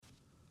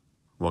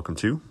Welcome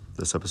to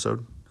this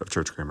episode of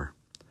Church Grammar.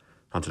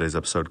 On today's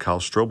episode, Kyle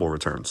Strobel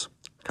returns.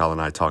 Kyle and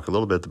I talk a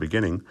little bit at the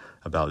beginning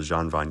about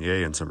Jean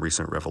Vanier and some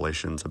recent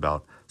revelations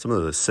about some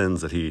of the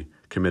sins that he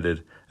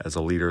committed as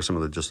a leader, some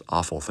of the just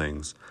awful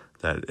things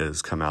that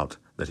has come out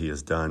that he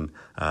has done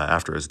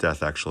after his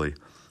death, actually,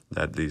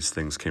 that these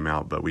things came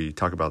out. But we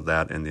talk about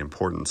that and the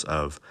importance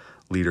of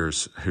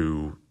leaders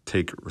who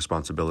take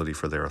responsibility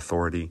for their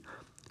authority,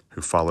 who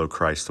follow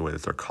Christ the way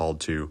that they're called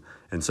to.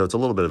 And so it's a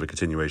little bit of a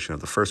continuation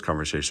of the first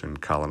conversation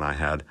Kyle and I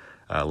had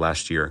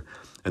last year.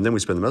 And then we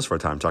spend the most of our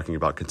time talking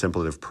about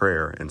contemplative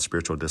prayer and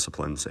spiritual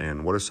disciplines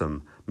and what are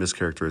some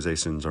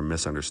mischaracterizations or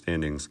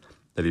misunderstandings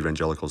that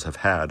evangelicals have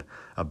had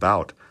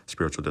about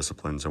spiritual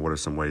disciplines, and what are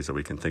some ways that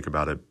we can think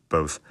about it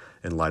both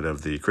in light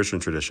of the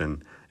Christian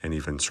tradition and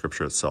even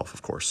Scripture itself,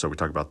 of course. So we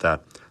talk about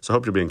that. So I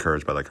hope you'll be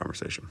encouraged by that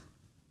conversation.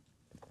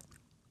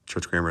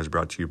 Church Grammar is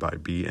brought to you by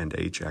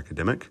B&H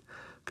Academic.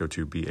 Go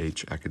to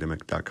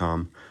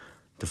bhacademic.com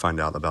to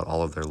find out about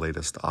all of their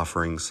latest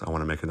offerings. I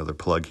want to make another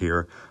plug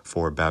here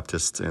for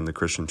Baptists in the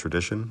Christian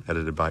Tradition,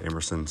 edited by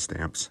Emerson,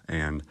 Stamps,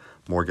 and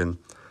Morgan.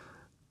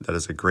 That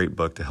is a great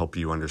book to help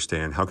you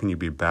understand how can you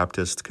be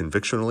Baptist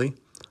convictionally,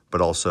 but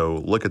also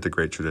look at the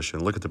great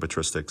tradition, look at the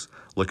patristics,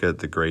 look at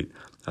the great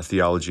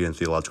theology and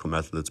theological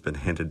method that's been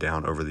handed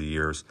down over the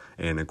years,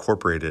 and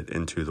incorporate it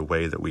into the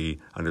way that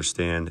we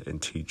understand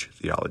and teach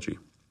theology.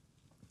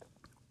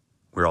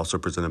 We're also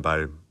presented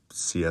by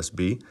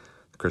CSB,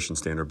 the Christian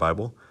Standard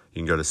Bible. You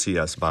can go to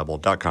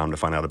csbible.com to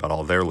find out about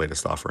all their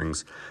latest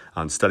offerings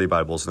on study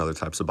Bibles and other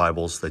types of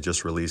Bibles. They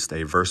just released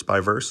a verse by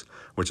verse,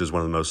 which is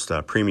one of the most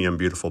premium,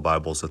 beautiful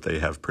Bibles that they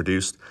have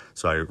produced.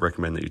 So I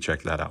recommend that you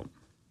check that out.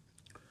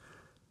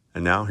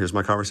 And now here's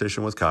my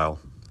conversation with Kyle.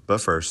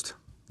 But first,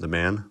 the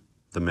man,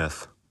 the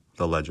myth,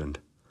 the legend,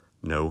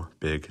 No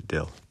Big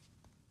Dill.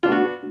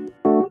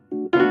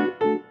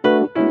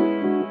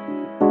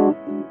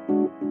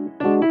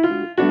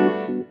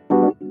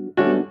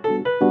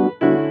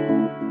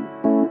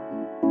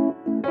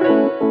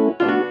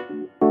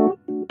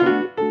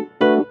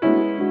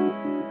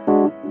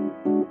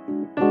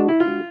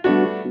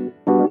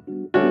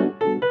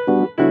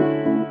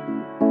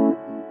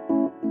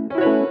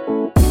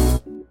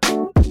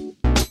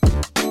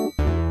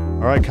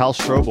 All right, Kyle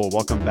Strobel,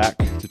 welcome back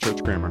to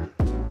Church Grammar.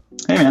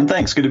 Hey, man,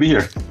 thanks. Good to be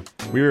here.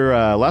 We were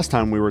last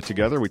time we were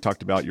together, we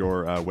talked about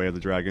your Way of the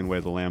Dragon, Way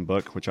of the Lamb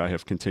book, which I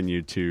have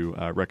continued to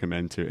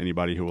recommend to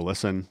anybody who will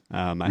listen.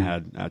 I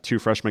had two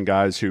freshman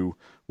guys who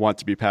want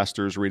to be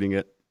pastors reading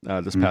it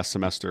this past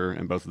semester,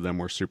 and both of them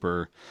were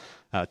super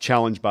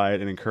challenged by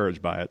it and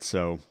encouraged by it.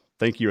 So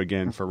thank you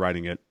again for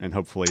writing it. And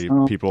hopefully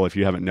people, if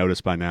you haven't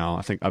noticed by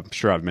now, I'm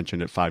sure I've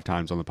mentioned it 5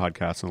 times on the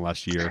podcast in the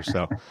last year.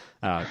 So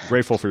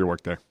grateful for your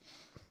work there.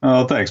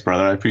 Oh, thanks,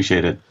 brother. I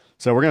appreciate it.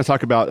 So we're going to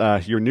talk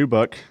about your new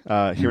book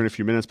here in a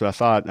few minutes, but I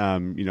thought,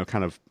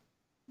 kind of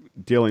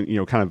dealing,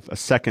 kind of a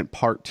second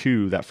part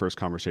to that first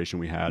conversation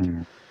we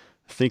had,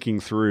 thinking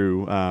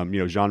through,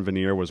 Jean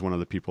Vanier was one of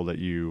the people that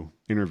you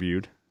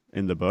interviewed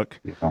in the book.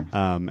 Yeah.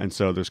 And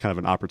so there's kind of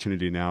an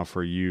opportunity now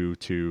for you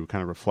to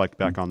kind of reflect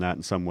back on that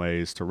in some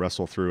ways, to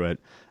wrestle through it.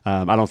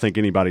 I don't think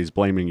anybody's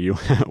blaming you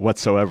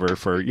whatsoever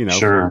for,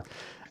 Sure.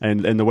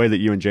 And the way that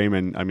you and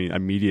Jamin,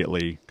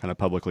 immediately kind of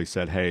publicly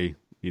said, hey,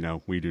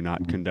 we do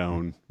not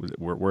condone,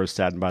 we're as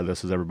saddened by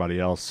this as everybody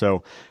else.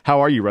 So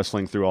how are you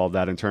wrestling through all of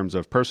that in terms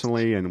of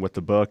personally and with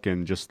the book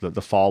and just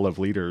the fall of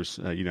leaders,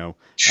 as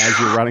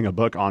you're writing a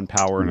book on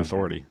power and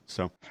authority?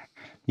 So.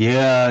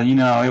 Yeah,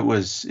 it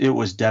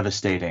was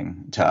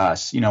devastating to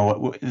us.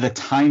 The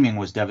timing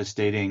was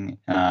devastating.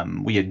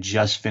 We had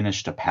just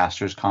finished a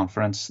pastor's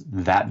conference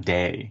that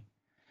day.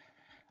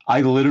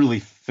 I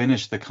literally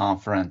finished the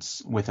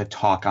conference with a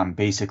talk on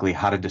basically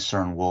how to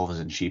discern wolves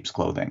in sheep's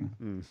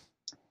clothing.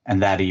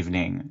 And that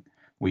evening,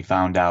 we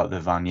found out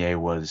that Vanier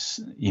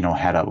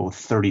had a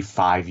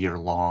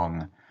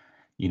 35-year-long,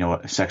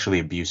 sexually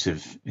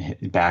abusive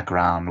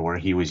background where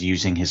he was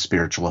using his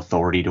spiritual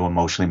authority to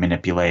emotionally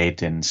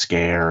manipulate and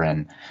scare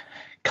and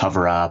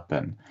cover up.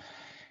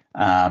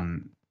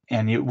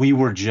 We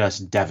were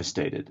just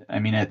devastated.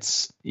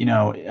 It's,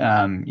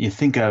 you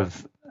think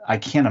of, I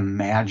can't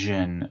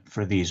imagine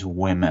for these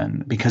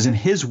women, because in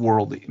his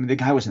world, the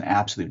guy was an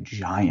absolute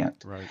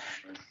giant. Right.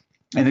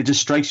 And it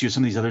just strikes you,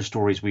 some of these other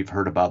stories we've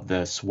heard about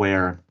this,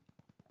 where,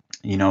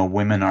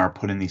 women are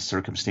put in these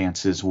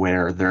circumstances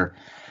where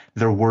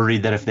they're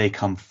worried that if they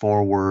come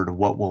forward,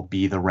 what will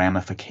be the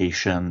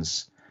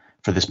ramifications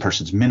for this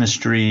person's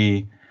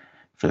ministry,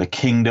 for the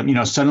kingdom.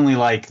 Suddenly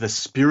like the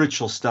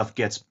spiritual stuff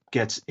gets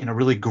in a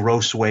really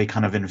gross way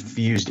kind of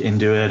infused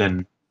into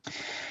it.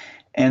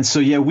 And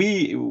so, yeah,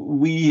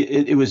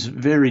 it was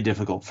very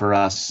difficult for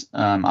us.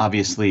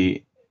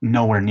 Obviously,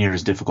 nowhere near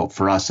as difficult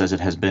for us as it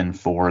has been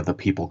for the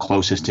people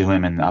closest to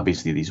him, and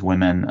obviously these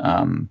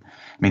women.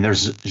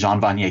 There's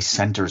Jean Vanier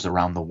centers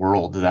around the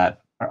world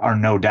that are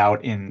no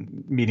doubt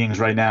in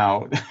meetings right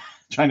now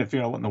trying to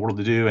figure out what in the world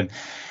to do. And,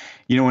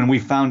 when we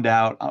found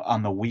out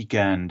on the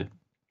weekend,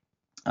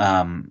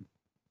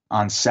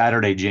 on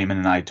Saturday, Jamin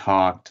and I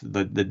talked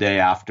the day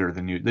after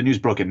the news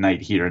broke at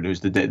night here. And it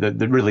was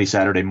the really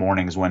Saturday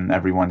mornings when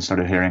everyone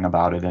started hearing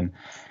about it. And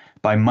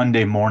by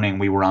Monday morning,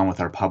 we were on with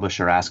our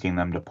publisher asking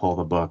them to pull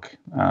the book.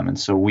 And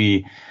so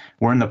we're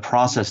in the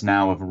process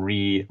now of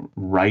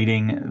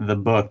rewriting the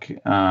book,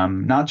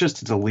 not just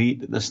to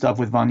delete the stuff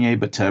with Vanier,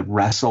 but to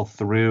wrestle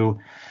through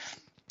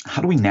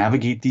how do we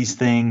navigate these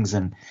things.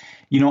 And,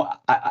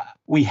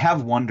 we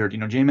have wondered,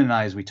 Jamin and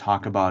I, as we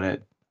talk about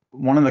it,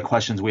 one of the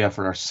questions we have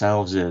for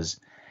ourselves is,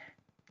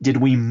 did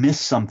we miss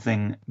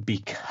something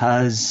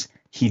because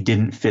he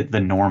didn't fit the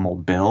normal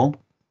bill?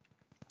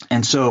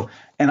 And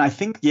I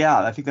think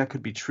that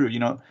could be true.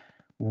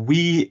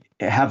 We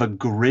have a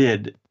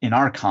grid in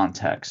our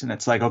context, and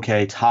it's like,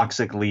 okay,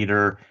 toxic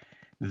leader,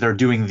 they're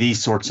doing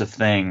these sorts of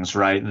things,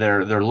 right?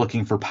 They're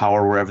looking for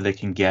power wherever they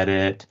can get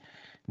it.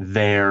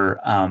 They're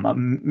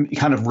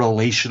kind of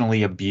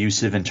relationally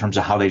abusive in terms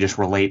of how they just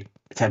relate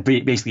to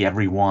basically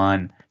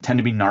everyone, tend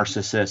to be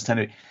narcissists,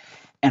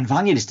 and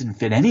Vanier just didn't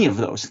fit any of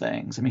those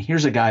things. I mean,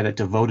 here's a guy that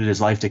devoted his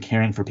life to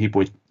caring for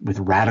people with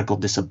radical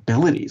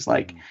disabilities.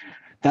 Like,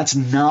 that's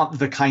not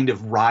the kind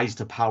of rise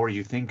to power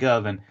you think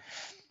of.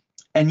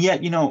 And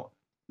yet,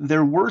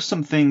 there were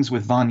some things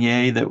with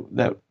Vanier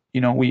that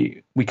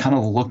we kind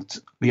of looked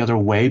the other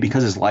way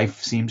because his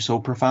life seemed so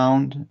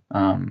profound.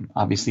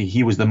 Obviously,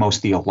 he was the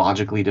most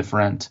theologically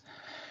different.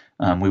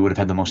 We would have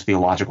had the most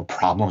theological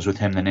problems with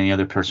him than any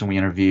other person we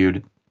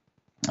interviewed.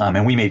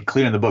 And we made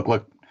clear in the book,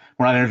 look,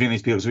 we're not interviewing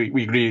these people because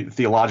we agree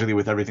theologically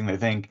with everything they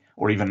think,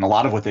 or even a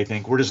lot of what they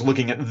think. We're just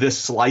looking at this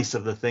slice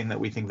of the thing that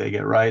we think they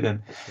get right.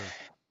 And,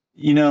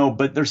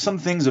 but there's some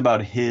things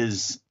about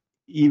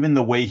even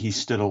the way he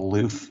stood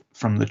aloof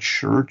from the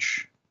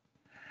church,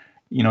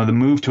 the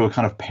move to a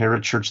kind of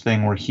parachurch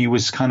thing where he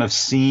was kind of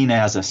seen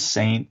as a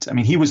saint. I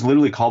mean, he was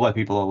literally called by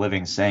people a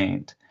living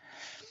saint,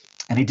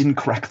 and he didn't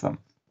correct them.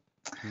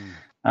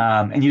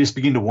 And you just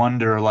begin to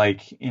wonder,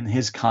 like, in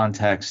his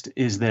context,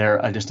 is there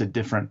just a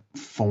different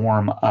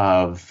form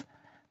of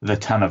the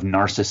kind of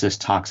narcissist,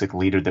 toxic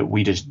leader that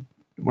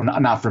we're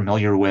not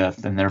familiar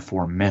with and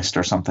therefore missed,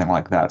 or something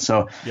like that?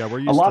 So yeah, we're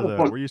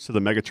used to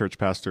the megachurch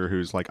pastor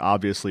who's like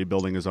obviously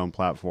building his own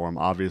platform,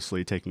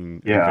 obviously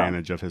taking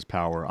advantage of his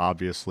power,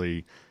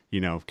 obviously,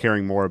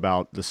 caring more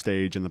about the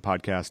stage and the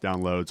podcast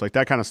downloads. Like,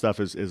 that kind of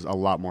stuff is a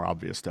lot more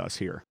obvious to us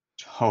here.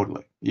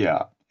 Totally.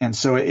 Yeah. And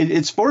so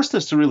it's forced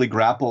us to really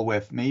grapple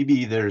with,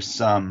 maybe there's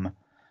some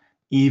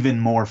even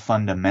more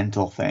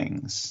fundamental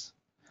things.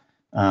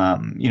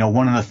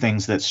 One of the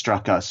things that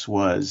struck us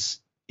was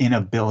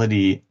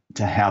inability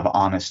to have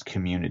honest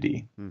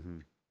community. Mm-hmm.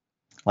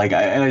 Like,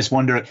 I just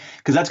wonder,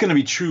 because that's going to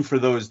be true for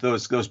those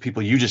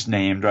people you just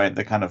named, right?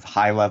 The kind of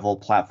high level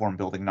platform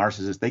building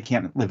narcissists. They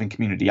can't live in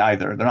community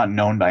either. They're not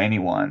known by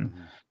anyone.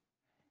 Mm-hmm.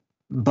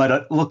 But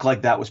it looked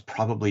like that was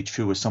probably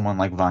true with someone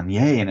like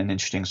Vanier in an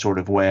interesting sort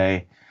of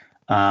way.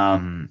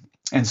 And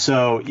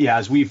so, yeah,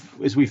 as we've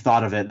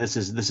thought of it, this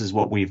is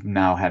what we've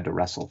now had to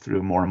wrestle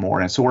through more and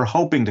more. And so we're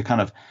hoping to kind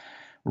of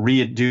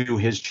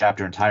redo his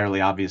chapter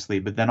entirely, obviously,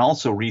 but then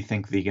also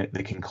rethink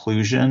the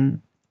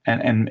conclusion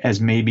and as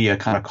maybe a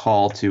kind of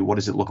call to what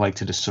does it look like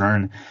to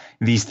discern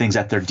these things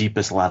at their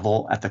deepest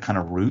level, at the kind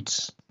of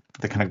roots,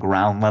 the kind of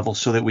ground level,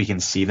 so that we can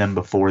see them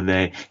before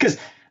because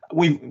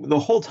the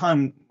whole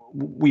time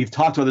we've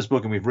talked about this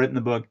book and we've written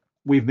the book,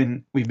 we've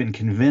been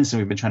convinced,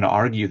 and we've been trying to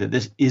argue that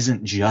this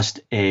isn't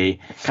just a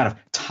kind of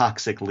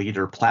toxic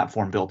leader,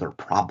 platform builder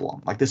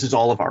problem. Like, this is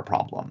all of our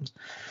problems.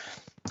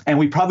 And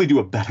we probably do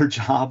a better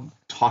job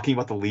talking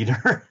about the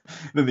leader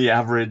than the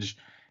average,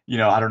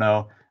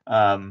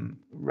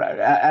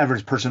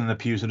 average person in the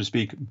pew, so to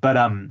speak. But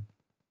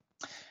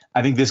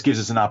I think this gives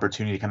us an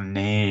opportunity to kind of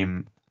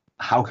name,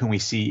 how can we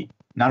see,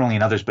 not only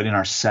in others, but in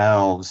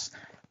ourselves,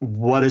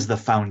 what is the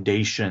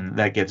foundation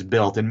that gets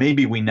built? And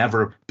maybe we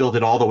never build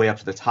it all the way up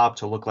to the top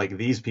to look like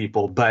these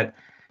people, but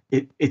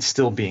it's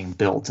still being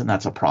built, and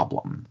that's a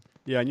problem.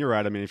 Yeah, and you're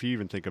right. I mean, if you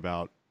even think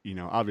about,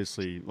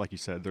 obviously, like you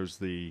said, there's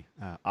the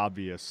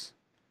obvious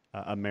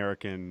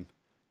American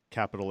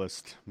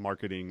capitalist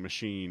marketing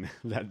machine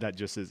that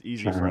just is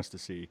easy for us to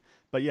see.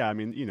 But yeah, I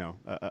mean,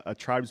 a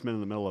tribesman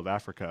in the middle of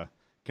Africa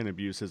can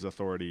abuse his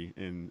authority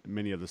in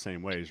many of the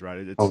same ways, right?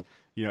 It's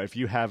if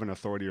you have an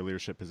authority or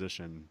leadership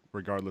position,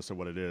 regardless of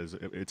what it is,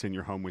 it's in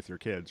your home with your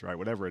kids, right?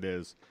 Whatever it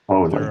is,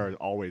 there are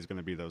always going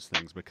to be those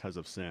things because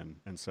of sin.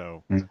 And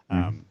so,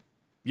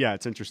 yeah,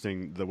 it's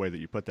interesting the way that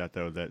you put that,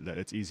 though, that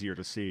it's easier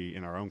to see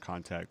in our own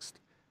context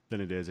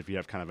than it is if you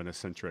have kind of an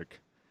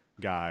eccentric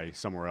guy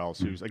somewhere else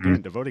who's,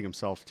 again, devoting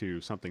himself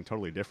to something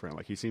totally different.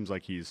 Like, he seems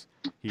like he's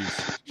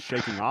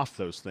shaking off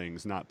those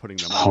things, not putting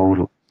them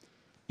on.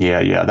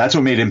 Yeah. That's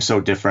what made him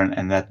so different,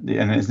 and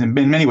it's in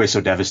many ways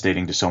so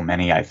devastating to so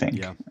many, I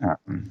think.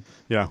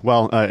 Yeah.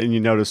 Well, and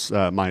you notice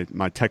my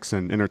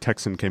inner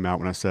Texan came out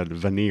when I said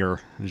Vanier,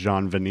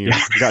 Jean Vanier.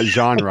 I got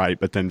Jean right,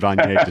 but then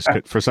Vanier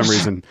just for some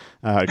reason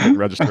couldn't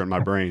register in my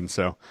brain.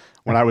 So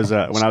when I was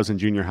in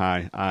junior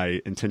high,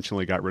 I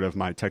intentionally got rid of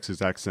my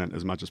Texas accent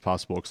as much as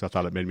possible because I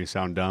thought it made me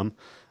sound dumb.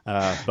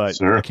 But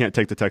you Sure. can't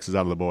take the Texas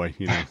out of the boy,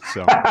 you know.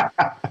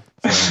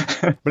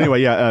 But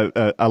anyway, yeah,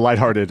 a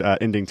lighthearted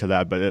ending to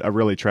that, but a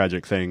really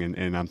tragic thing, and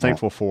I'm Yeah.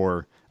 thankful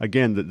for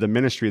again the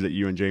ministry that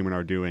you and Jamin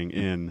are doing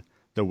in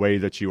the way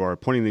that you are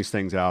pointing these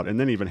things out, and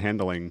then even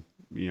handling,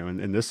 you know,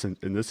 in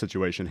this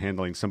situation,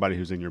 handling somebody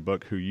who's in your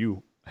book who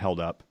you held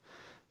up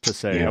to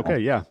say, Yeah. okay,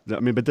 yeah, I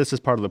mean, but this is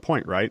part of the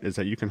point, right? Is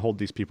that you can hold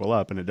these people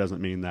up, and it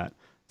doesn't mean that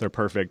they're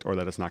perfect or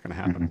that it's not going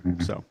to happen.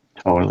 Mhm. So.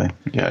 Totally.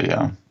 Yeah.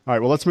 Yeah. All right,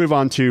 well, let's move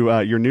on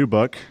to your new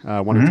book. I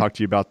want to Mhm. talk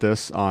to you about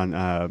this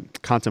on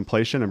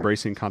contemplation,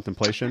 embracing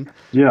contemplation.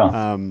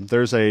 Yeah.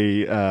 There's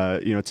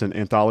it's an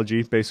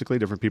anthology, basically,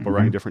 different people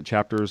writing Mhm. different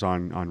chapters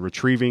on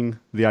retrieving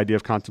the idea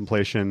of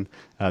contemplation,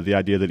 the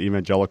idea that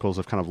evangelicals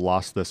have kind of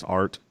lost this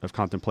art of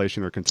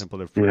contemplation or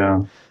contemplative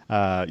prayer.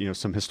 Yeah.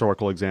 Some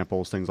historical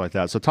examples, things like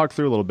that. So talk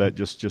through a little bit,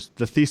 just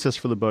the thesis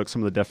for the book,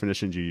 some of the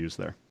definitions you use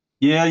there.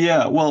 Yeah,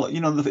 yeah. Well,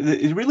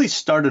 it really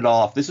started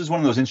off. This is one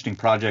of those interesting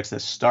projects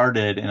that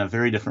started in a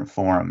very different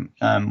form.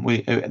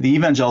 The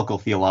Evangelical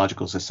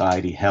Theological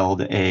Society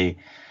held a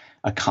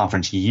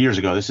conference years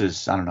ago. This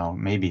is, I don't know,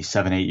 maybe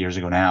 7, 8 years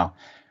ago now,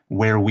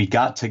 where we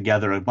got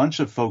together a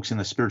bunch of folks in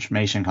the spiritual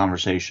formation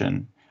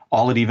conversation,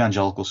 all at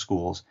evangelical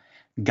schools,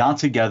 got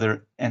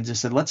together and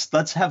just said,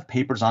 let's have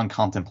papers on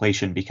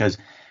contemplation because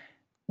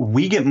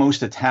we get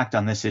most attacked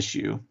on this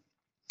issue.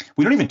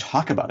 We don't even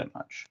talk about it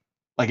much.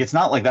 Like it's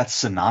not like that's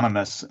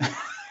synonymous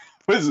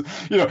with,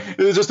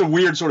 it's just a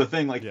weird sort of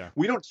thing. Like Yeah.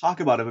 we don't talk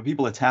about it, but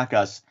people attack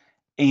us,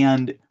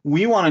 and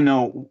we want to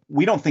know.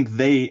 We don't think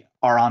they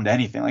are onto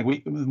anything.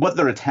 Like what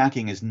they're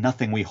attacking is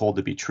nothing we hold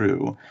to be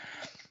true.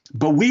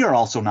 But we are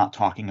also not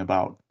talking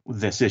about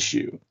this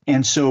issue,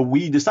 and so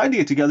we decided to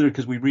get together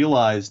because we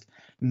realized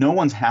no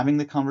one's having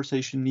the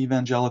conversation in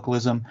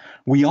evangelicalism.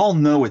 We all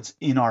know it's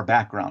in our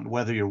background,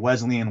 whether you're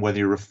Wesleyan, whether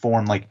you're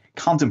Reformed. Like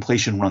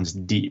contemplation runs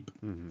deep.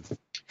 Mm-hmm.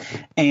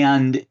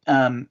 And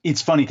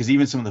it's funny because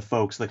even some of the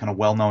folks, the kind of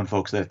well-known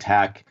folks that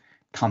attack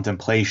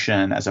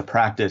contemplation as a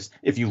practice,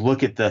 if you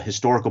look at the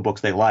historical books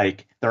they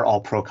like, they're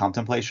all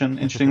pro-contemplation,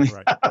 interestingly.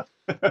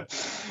 Right.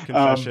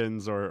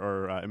 Confessions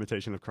or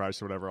Imitation of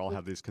Christ or whatever all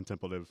have these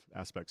contemplative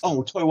aspects.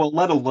 Totally. Well,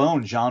 let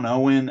alone John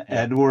Owen,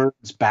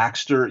 Edwards,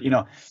 Baxter,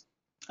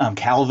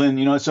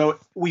 Calvin, so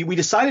we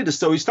decided to,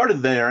 so we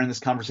started there in this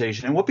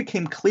conversation. And what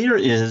became clear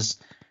is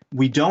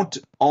we don't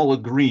all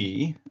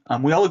agree.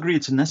 We all agree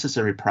it's a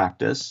necessary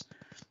practice.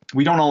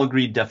 We don't all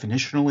agree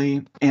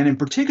definitionally. And in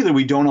particular,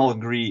 we don't all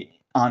agree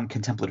on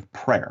contemplative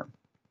prayer.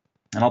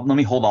 And let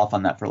me hold off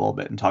on that for a little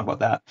bit and talk about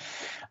that.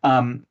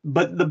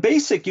 But the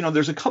basic,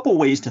 there's a couple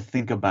ways to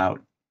think about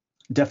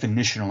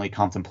definitionally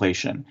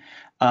contemplation.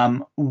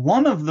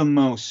 One of the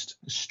most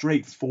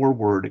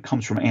straightforward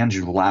comes from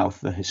Andrew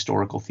Louth, the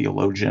historical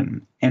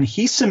theologian. And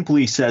he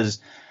simply says,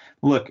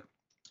 look,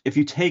 if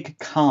you take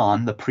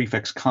con, the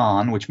prefix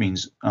con, which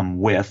means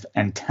with,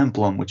 and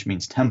templum, which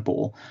means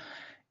temple,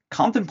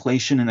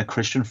 contemplation in a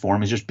Christian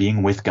form is just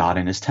being with God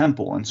in his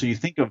temple. And so you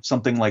think of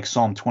something like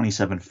Psalm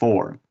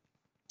 27:4,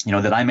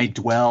 that I may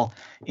dwell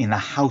in the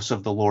house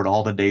of the Lord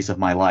all the days of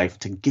my life,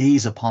 to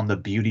gaze upon the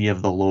beauty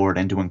of the Lord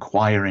and to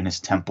inquire in his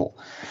temple.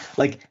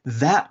 Like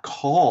that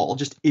call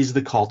just is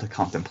the call to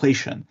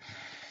contemplation.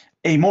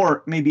 A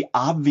more maybe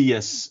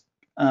obvious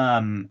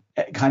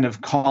kind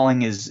of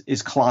calling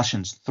is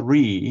Colossians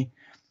 3,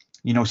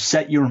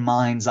 set your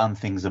minds on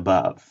things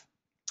above,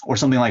 or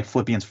something like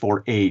Philippians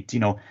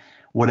 4:8,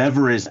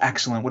 whatever is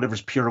excellent, whatever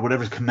is pure,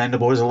 whatever is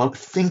commendable, what is allowed,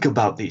 think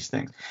about these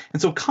things.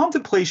 And so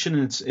contemplation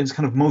in its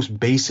kind of most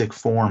basic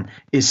form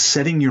is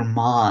setting your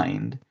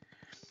mind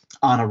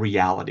on a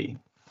reality.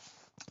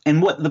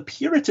 And what the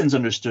Puritans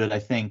understood, I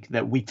think,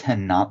 that we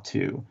tend not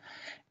to,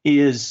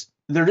 is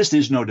there just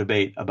is no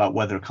debate about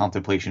whether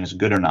contemplation is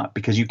good or not,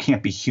 because you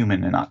can't be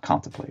human and not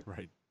contemplate.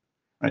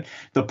 Right.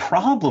 The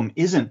problem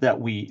isn't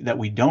that we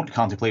don't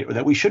contemplate or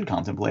that we should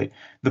contemplate.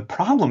 The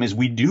problem is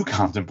we do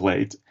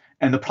contemplate,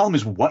 and the problem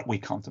is what we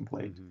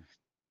contemplate.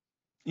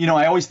 Mm-hmm.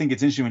 I always think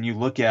it's interesting when you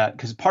look at,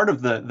 because part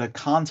of the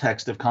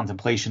context of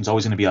contemplation is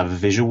always going to be a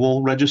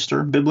visual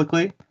register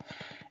biblically.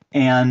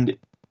 And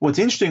what's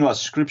interesting about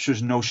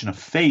Scripture's notion of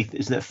faith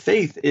is that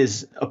faith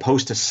is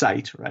opposed to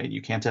sight, right?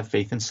 You can't have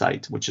faith in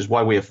sight, which is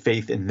why we have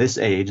faith in this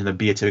age and the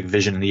beatific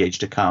vision in the age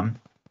to come.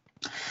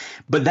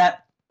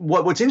 But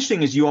what's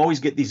interesting is you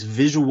always get these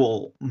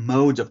visual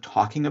modes of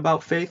talking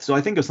about faith. So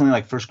I think of something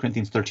like 1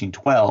 Corinthians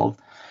 13:12.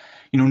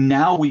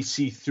 Now we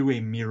see through a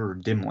mirror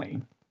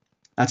dimly.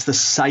 That's the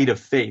sight of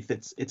faith.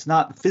 It's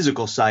not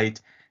physical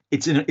sight.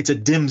 It's a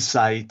dim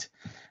sight.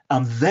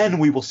 Then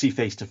we will see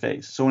face to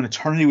face. So in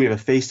eternity, we have a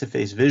face to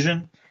face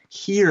vision.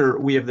 Here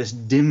we have this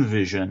dim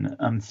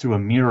vision through a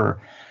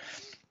mirror.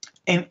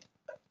 And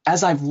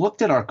as I've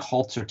looked at our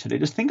culture today,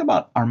 just think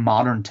about our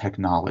modern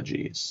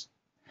technologies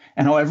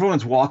and how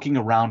everyone's walking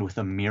around with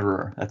a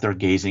mirror that they're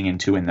gazing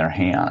into in their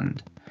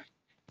hand,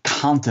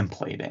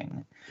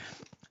 contemplating.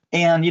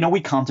 And,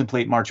 we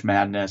contemplate March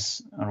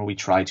Madness, or we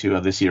try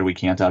to. This year we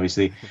can't,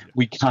 obviously.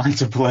 We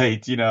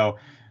contemplate,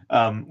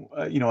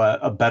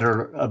 a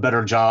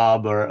better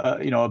job, or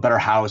a better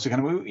house.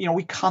 Kind of,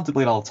 we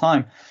contemplate all the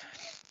time.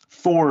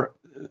 For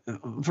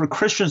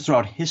Christians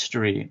throughout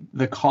history,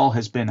 the call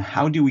has been,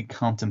 how do we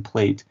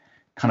contemplate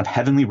kind of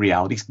heavenly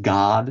realities,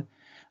 God,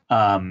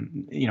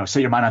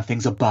 set your mind on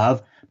things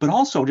above, but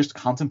also just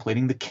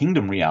contemplating the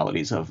kingdom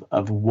realities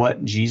of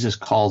what Jesus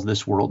calls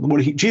this world,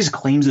 what Jesus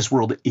claims this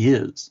world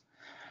is.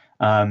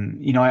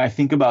 I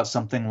think about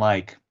something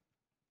like,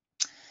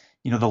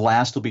 the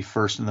last will be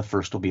first and the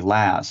first will be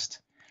last.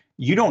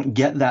 You don't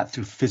get that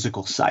through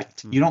physical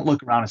sight. You don't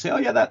look around and say, oh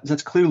yeah,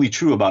 that's clearly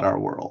true about our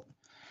world.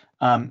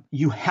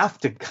 You have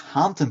to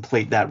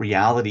contemplate that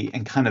reality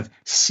and kind of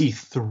see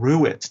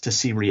through it to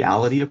see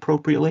reality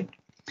appropriately.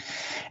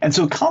 And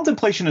so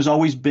contemplation has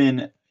always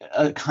been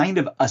a kind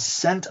of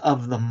assent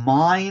of the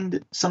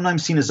mind,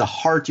 sometimes seen as a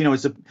heart.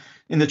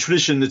 In the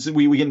tradition,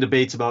 we get in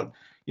debates about,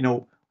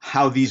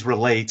 how these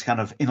relate, kind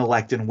of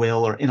intellect and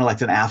will, or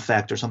intellect and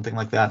affect, or something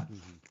like that.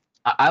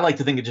 I like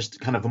to think of just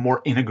kind of a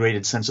more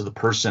integrated sense of the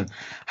person.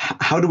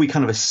 How do we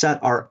kind of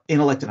set our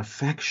intellect and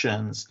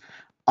affections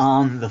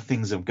on the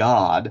things of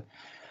God?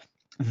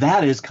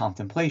 That is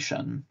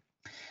contemplation.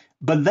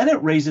 But then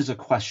it raises a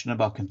question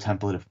about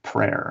contemplative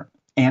prayer.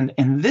 And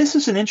this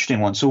is an interesting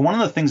one. So one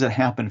of the things that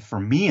happened for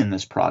me in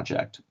this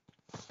project,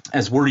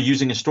 as we're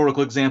using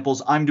historical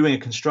examples, I'm doing a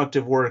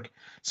constructive work,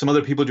 some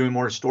other people are doing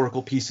more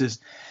historical pieces.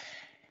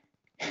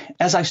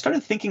 As I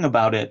started thinking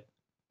about it,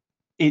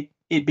 it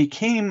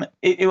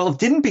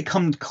didn't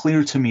become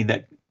clear to me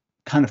that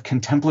kind of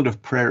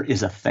contemplative prayer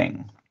is a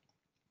thing.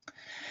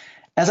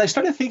 As I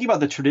started thinking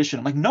about the tradition,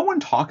 I'm like, no one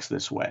talks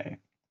this way,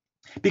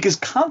 because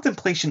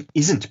contemplation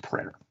isn't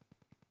prayer.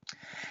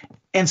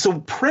 And so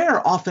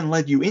prayer often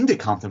led you into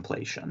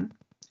contemplation,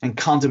 and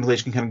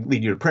contemplation can kind of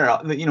lead you to prayer.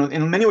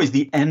 In many ways,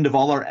 the end of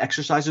all our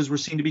exercises were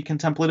seen to be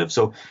contemplative.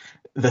 So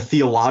the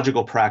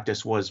theological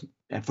practice was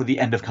for the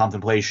end of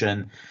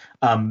contemplation.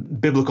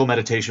 Biblical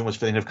meditation was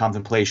for the end of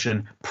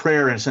contemplation.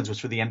 Prayer, in a sense, was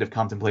for the end of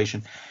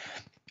contemplation.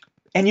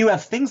 And you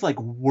have things like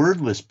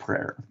wordless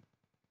prayer.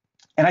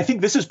 And I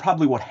think this is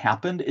probably what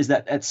happened, is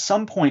that at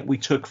some point we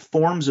took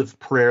forms of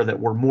prayer that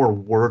were more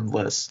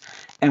wordless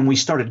and we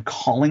started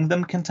calling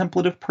them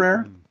contemplative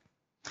prayer.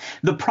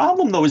 The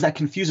problem, though, is that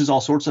confuses all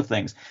sorts of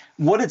things.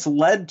 What it's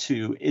led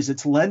to is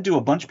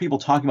a bunch of people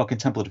talking about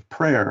contemplative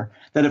prayer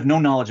that have no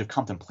knowledge of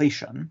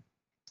contemplation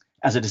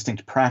as a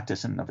distinct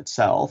practice in and of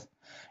itself,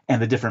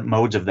 and the different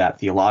modes of that,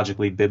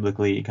 theologically,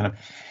 biblically, kind of.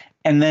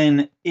 And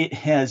then it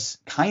has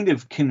kind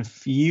of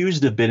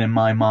confused a bit in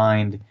my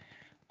mind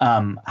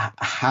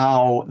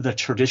how the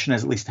tradition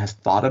at least has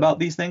thought about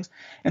these things.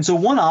 And so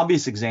one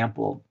obvious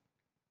example,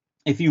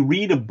 if you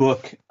read a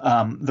book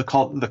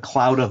called The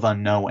Cloud of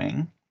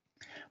Unknowing,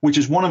 which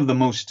is one of the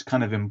most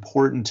kind of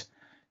important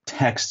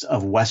texts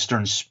of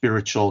Western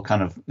spiritual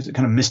kind of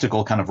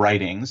mystical kind of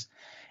writings,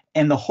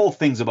 and the whole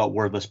thing's about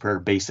wordless prayer,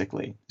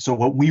 basically. So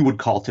what we would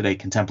call today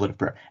contemplative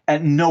prayer.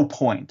 At no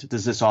point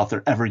does this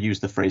author ever use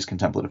the phrase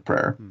contemplative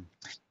prayer.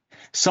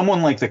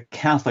 Someone like the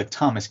Catholic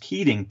Thomas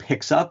Keating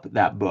picks up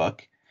that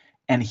book,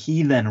 and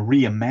he then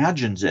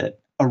reimagines it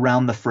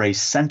around the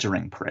phrase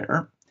centering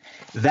prayer.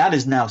 That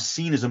is now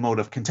seen as a mode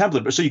of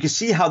contemplative. So you can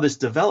see how this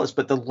develops,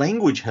 but the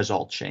language has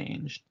all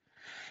changed.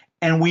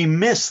 And we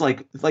miss,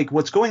 like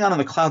what's going on in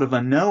the Cloud of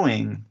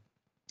Unknowing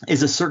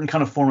is a certain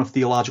kind of form of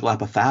theological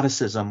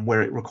apophaticism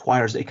where it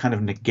requires a kind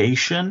of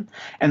negation.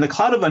 And the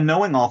Cloud of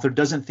Unknowing author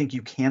doesn't think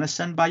you can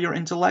ascend by your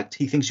intellect.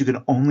 He thinks you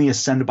can only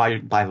ascend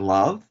by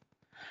love,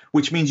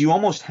 which means you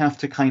almost have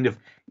to kind of,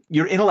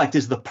 your intellect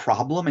is the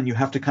problem, and you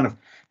have to kind of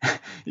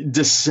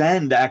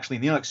descend actually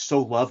in the intellect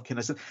so love can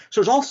ascend.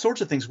 So there's all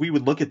sorts of things we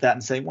would look at that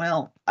and say,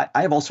 well,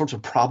 I have all sorts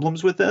of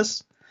problems with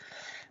this.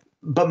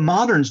 But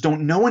moderns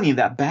don't know any of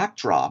that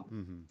backdrop.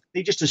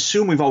 They just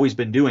assume we've always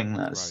been doing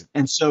this. Right.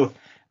 And so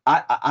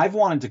I've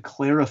wanted to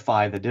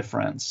clarify the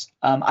difference.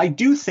 I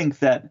do think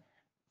that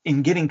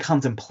in getting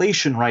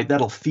contemplation right,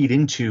 that'll feed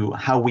into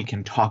how we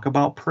can talk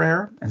about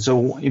prayer. And so,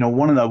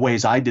 one of the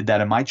ways I did that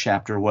in my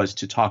chapter was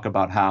to talk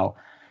about how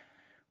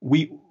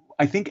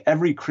I think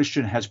every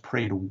Christian has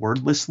prayed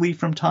wordlessly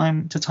from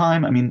time to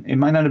time. I mean, it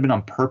might not have been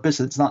on purpose.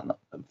 It's not,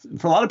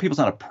 for a lot of people, it's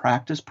not a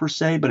practice per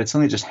se, but it's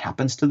something that just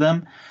happens to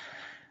them.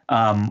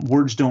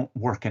 Words don't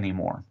work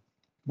anymore,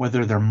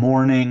 whether they're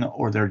mourning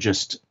or they're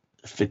just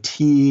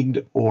fatigued,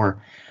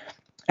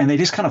 and they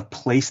just kind of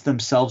place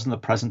themselves in the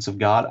presence of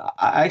God.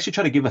 I actually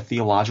try to give a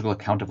theological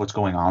account of what's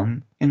going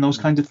on in those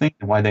kinds of things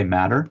and why they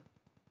matter.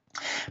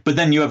 But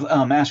then you have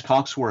Ash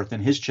Coxworth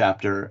in his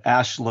chapter.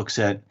 Ash looks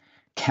at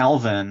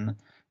Calvin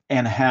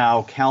and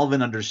how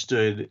Calvin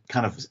understood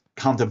kind of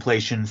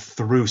contemplation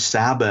through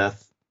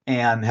Sabbath,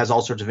 and has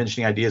all sorts of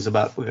interesting ideas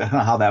about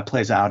how that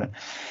plays out.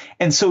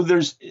 And so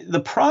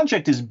the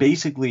project is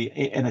basically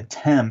an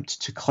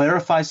attempt to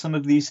clarify some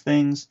of these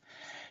things,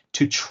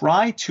 to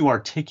try to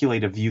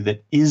articulate a view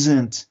that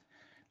isn't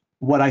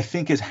what I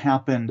think has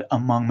happened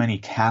among many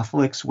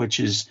Catholics, which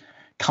is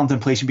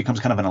contemplation becomes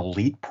kind of an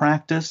elite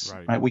practice,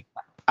 right? We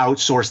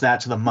outsource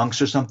that to the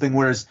monks or something,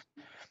 whereas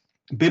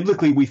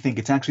biblically we think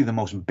it's actually the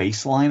most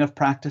baseline of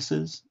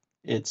practices.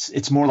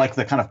 It's more like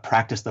the kind of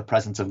practice the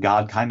presence of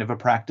God kind of a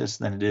practice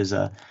than it is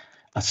a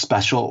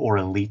special or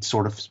elite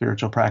sort of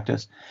spiritual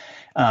practice.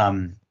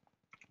 And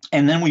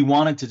then we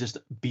wanted to just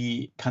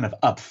be kind of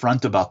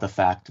upfront about the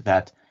fact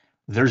that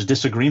there's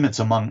disagreements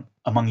among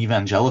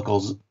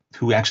evangelicals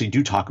who actually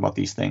do talk about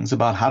these things,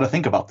 about how to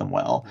think about them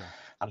well,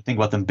 how to think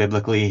about them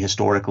biblically,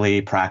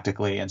 historically,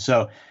 practically. And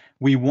so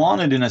we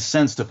wanted, in a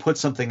sense, to put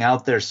something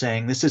out there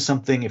saying this is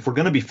something, if we're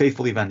going to be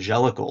faithful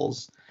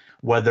evangelicals,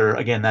 whether,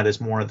 again, that is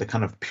more the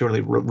kind of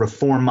purely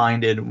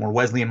reform-minded, more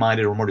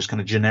Wesleyan-minded, or more just kind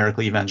of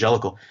generically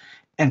evangelical.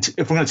 And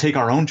if we're going to take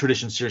our own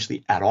tradition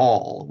seriously at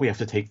all, we have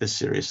to take this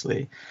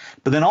seriously.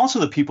 But then also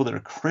the people that are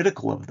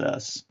critical of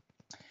this,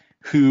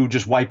 who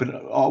just wipe it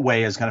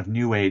away as kind of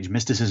New Age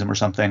mysticism or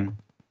something,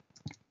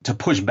 to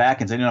push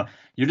back and say, no,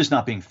 you're just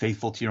not being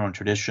faithful to your own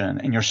tradition,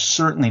 and you're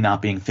certainly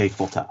not being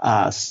faithful to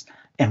us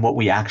and what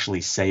we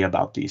actually say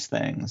about these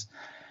things.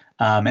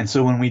 And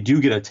so when we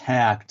do get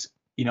attacked,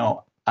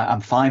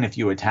 I'm fine if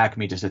you attack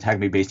me, just attack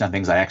me based on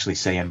things I actually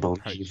say and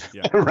believe,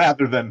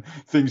 rather than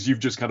things you've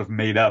just kind of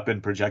made up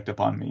and project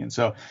upon me. And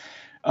so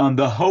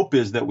the hope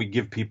is that we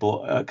give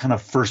people a kind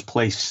of first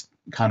place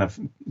kind of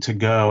to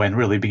go and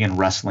really begin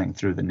wrestling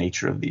through the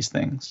nature of these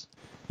things.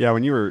 Yeah,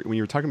 when you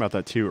were talking about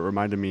that too, it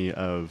reminded me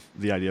of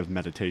the idea of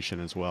meditation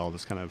as well.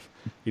 This kind of,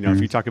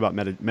 if you talk about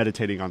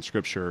meditating on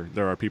Scripture,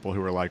 there are people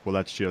who are like, well,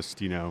 that's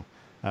just,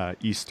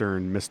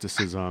 Eastern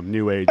mysticism,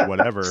 New Age,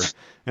 whatever.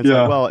 And it's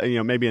like,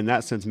 well, maybe in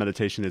that sense,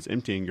 meditation is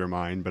emptying your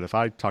mind. But if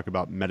I talk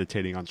about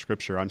meditating on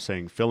Scripture, I'm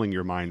saying filling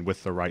your mind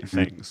with the right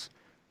things,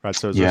 right?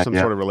 So is there some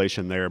sort of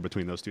relation there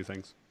between those two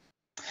things?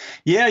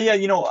 Yeah.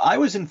 I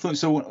was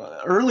influenced. So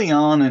early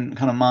on in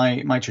kind of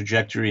my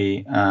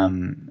trajectory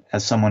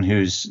as someone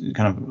who's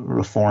kind of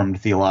reformed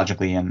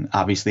theologically and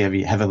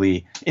obviously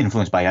heavily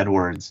influenced by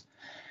Edwards,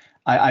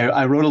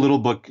 I wrote a little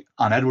book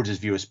on Edwards'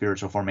 view of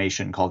spiritual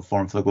formation called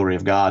Form for the Glory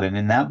of God. And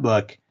in that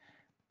book,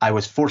 I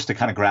was forced to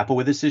kind of grapple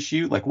with this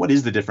issue. Like, what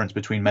is the difference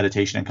between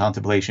meditation and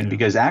contemplation?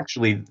 Because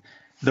actually,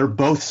 they're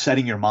both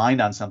setting your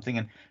mind on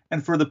something.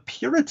 And for the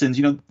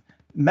Puritans,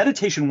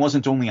 meditation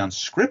wasn't only on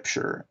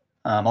Scripture,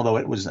 although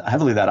it was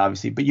heavily that,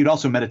 obviously, but you'd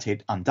also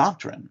meditate on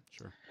doctrine,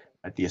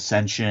 at the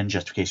ascension,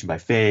 justification by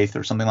faith,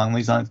 or something along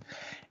these lines.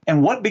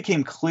 And what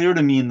became clear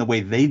to me in the way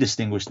they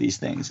distinguish these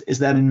things is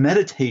that in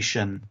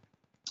meditation,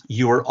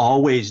 you are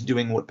always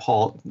doing what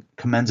Paul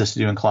commends us to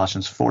do in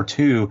Colossians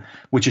 4:2,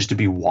 which is to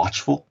be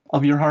watchful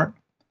of your heart.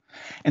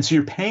 And so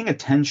you're paying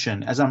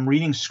attention as I'm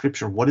reading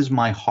Scripture. What is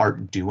my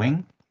heart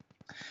doing?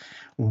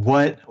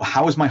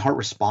 How is my heart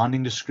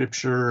responding to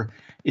Scripture?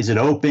 Is it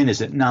open?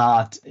 Is it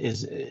not?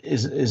 Is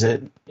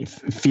it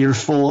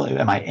fearful?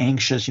 Am I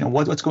anxious?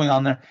 What's going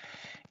on there?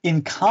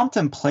 In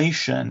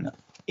contemplation,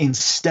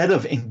 instead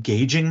of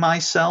engaging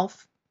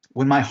myself,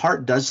 when my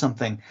heart does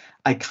something,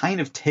 I kind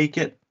of take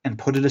it and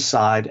put it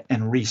aside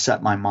and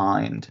reset my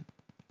mind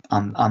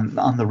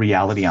on the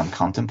reality I'm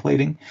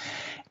contemplating.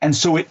 And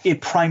so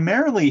it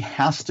primarily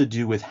has to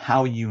do with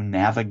how you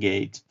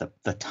navigate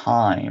the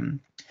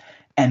time,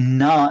 and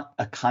not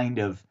a kind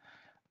of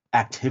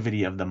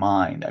activity of the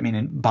mind. I mean,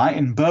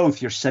 in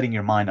both, you're setting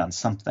your mind on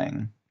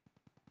something.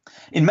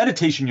 In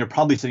meditation, you're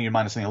probably setting your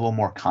mind on something a little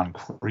more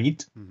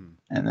concrete,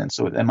 and then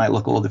so it might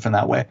look a little different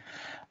that way.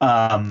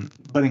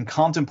 But in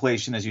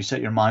contemplation, as you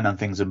set your mind on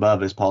things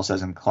above, as Paul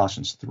says in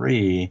Colossians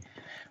 3,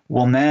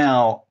 well,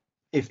 now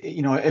if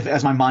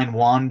as my mind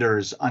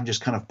wanders, I'm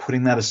just kind of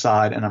putting that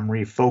aside and I'm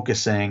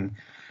refocusing.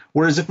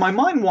 Whereas if my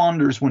mind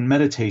wanders when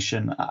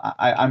meditation,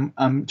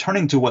 I'm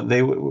turning to what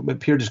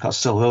Pierre just calls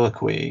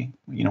soliloquy,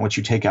 what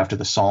you take after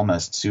the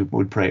psalmists who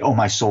would pray, "Oh,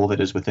 my soul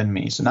that is within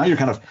me." So now you're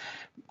kind of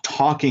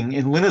talking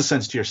in a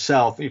sense to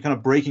yourself. You're kind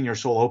of breaking your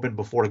soul open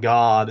before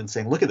God and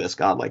saying, "Look at this,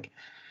 God, like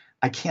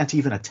I can't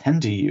even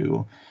attend to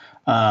you.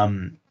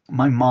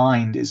 My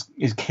mind is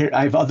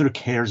I have other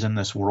cares in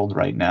this world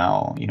right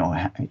now.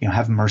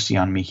 Have mercy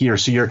on me here."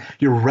 So you're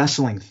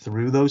wrestling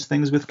through those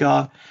things with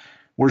God.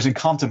 Whereas in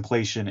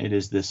contemplation, it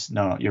is this,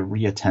 no, you're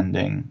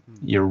reattending,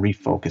 you're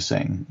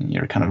refocusing,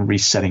 you're kind of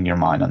resetting your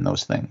mind on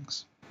those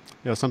things.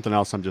 Something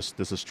else, this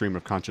is a stream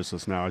of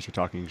consciousness now as you're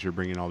talking, as you're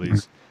bringing all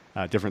these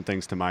different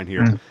things to mind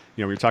here.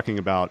 We're talking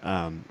about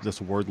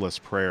this wordless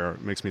prayer.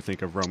 It makes me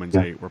think of Romans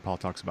 8, where Paul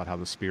talks about how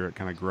the Spirit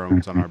kind of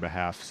groans on our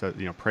behalf, so,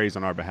 prays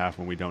on our behalf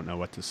when we don't know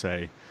what to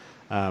say.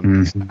 How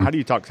do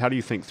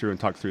you think through and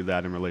talk through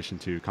that in relation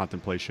to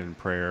contemplation,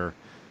 prayer?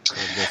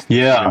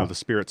 The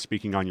Spirit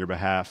speaking on your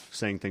behalf,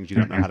 saying things you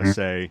don't know how to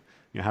say.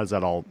 How does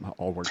that all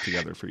work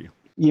together for you?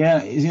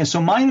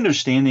 So my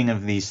understanding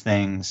of these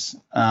things,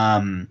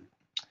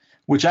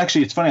 which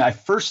actually, it's funny, I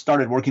first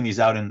started working these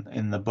out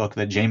in the book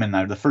that Jamin and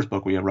I, the first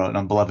book we wrote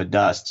on Beloved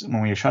Dust,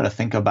 when we were trying to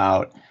think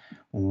about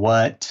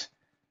what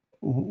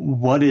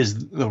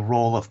is the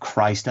role of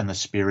Christ and the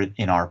Spirit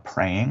in our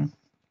praying.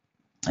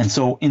 And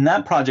so in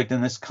that project,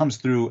 and this comes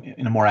through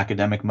in a more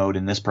academic mode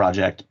in this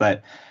project,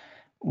 but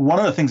one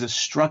of the things that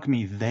struck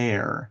me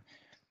there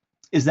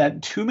is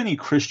that too many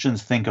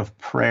Christians think of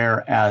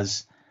prayer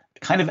as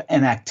kind of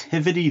an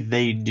activity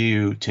they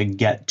do to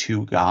get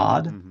to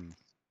God.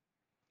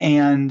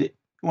 And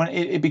when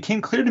it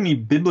became clear to me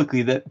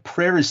biblically that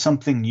prayer is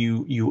something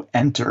you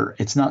enter,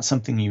 it's not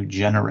something you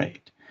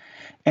generate.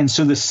 And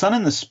so the Son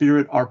and the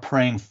Spirit are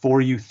praying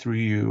for you, through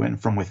you,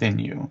 and from within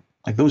you.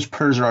 Like those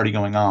prayers are already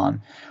going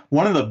on.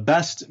 One of the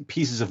best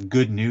pieces of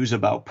good news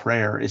about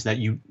prayer is that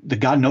the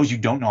God knows you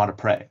don't know how to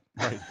pray.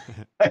 Right.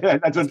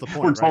 That's That's what the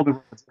we're point, right? told in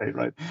Romans 8,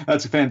 right?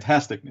 That's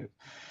fantastic news.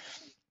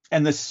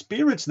 And the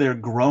Spirit's there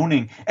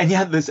groaning, and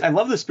yeah, this I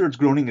love the Spirit's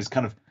groaning is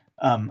kind of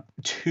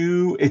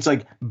it's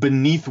like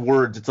beneath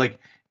words. It's like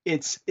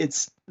it's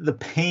the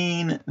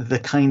pain, the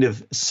kind of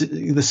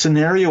the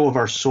scenario of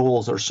our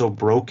souls are so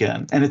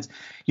broken, and it's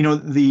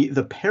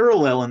the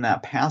parallel in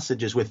that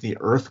passage is with the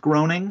earth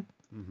groaning,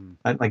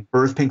 Mm-hmm. like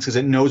birth pains, because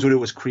it knows what it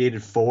was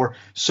created for.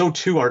 So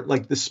too our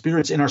like the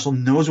Spirit's in our soul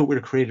knows what we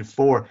were created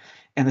for,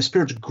 and the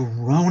Spirit's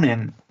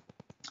groaning,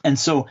 and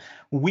so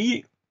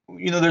we.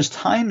 There's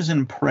times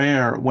in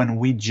prayer when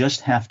we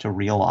just have to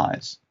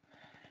realize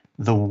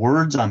the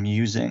words I'm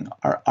using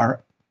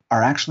are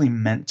actually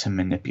meant to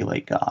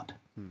manipulate God.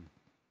 Hmm.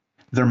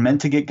 They're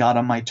meant to get God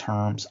on my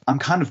terms. I'm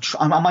kind of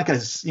I'm like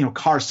a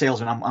car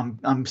salesman.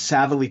 I'm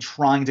savvily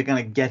trying to kind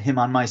of get him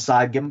on my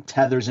side, get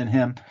tethers in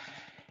him.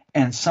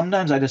 And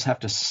sometimes I just have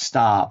to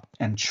stop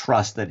and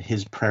trust that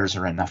his prayers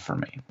are enough for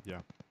me.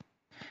 Yeah.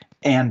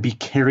 And be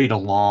carried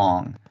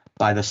along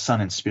by the Son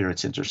and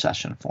Spirit's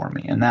intercession for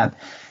me. And that,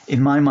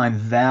 in my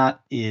mind, that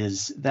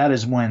is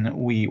when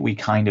we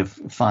kind of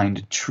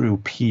find true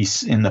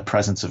peace in the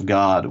presence of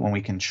God, when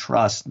we can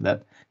trust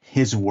that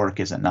his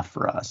work is enough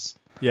for us.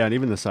 Yeah, and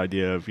even this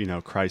idea of,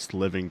 Christ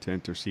living to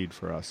intercede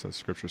for us, as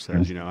Scripture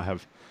says. I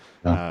have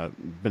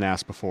been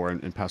asked before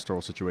in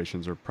pastoral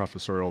situations or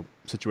professorial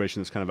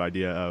situations, this kind of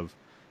idea of,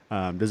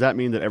 does that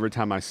mean that every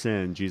time I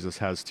sin, Jesus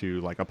has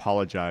to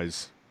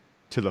apologize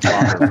to the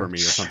Father for me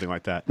or something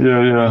like that?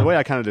 Yeah. The way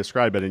I kind of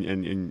describe it,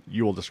 and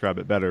you will describe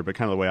it better, but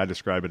kind of the way I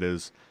describe it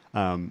is,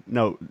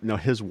 no,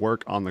 his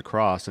work on the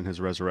cross and his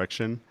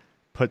resurrection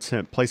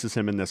places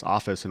him in this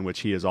office in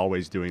which he is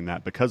always doing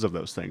that because of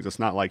those things. It's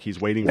not like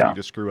he's waiting for you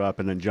to screw up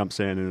and then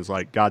jumps in and is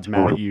like, God's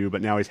mad at you,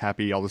 but now he's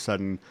happy all of a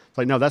sudden. It's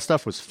like, no, that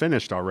stuff was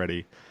finished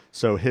already.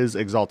 So his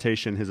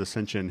exaltation, his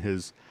ascension,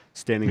 his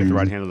standing at the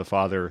right hand of the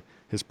Father,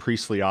 his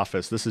priestly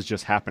office, this is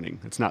just happening.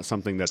 It's not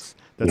something that's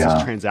this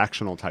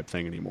transactional type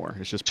thing anymore.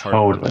 It's just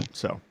part of it.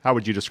 So how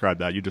would you describe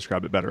that? You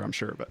describe it better, I'm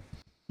sure, but.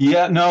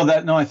 Yeah, no,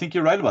 I think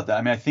you're right about that.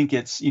 I mean, I think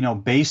it's,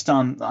 based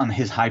on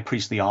his high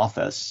priestly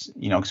office,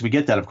 because we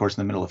get that, of course,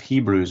 in the middle of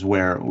Hebrews,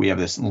 where we have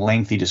this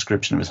lengthy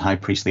description of his high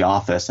priestly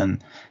office,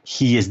 and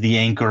he is the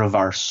anchor of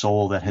our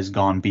soul that has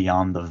gone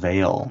beyond the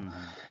veil. Mm-hmm.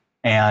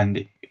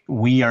 And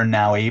we are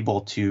now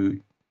able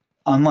to,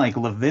 unlike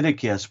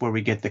Leviticus, where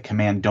we get the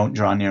command, don't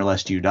draw near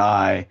lest you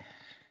die,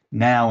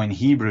 now in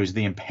Hebrews,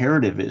 the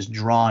imperative is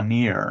draw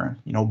near,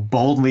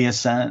 boldly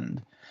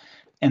ascend.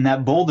 And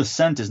that bold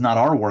ascent is not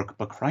our work,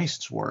 but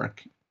Christ's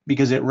work,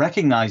 because it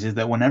recognizes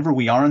that whenever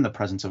we are in the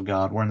presence of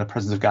God, we're in the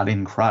presence of God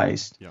in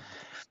Christ. Yep.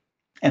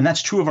 And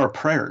that's true of our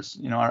prayers.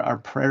 Our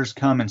prayers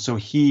come. And so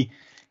he,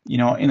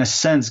 in a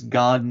sense,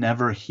 God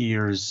never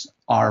hears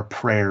our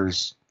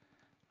prayers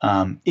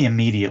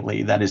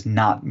immediately. That is,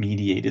 not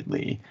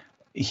mediatedly.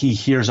 He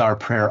hears our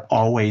prayer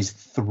always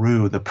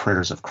through the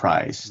prayers of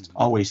Christ,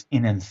 always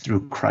in and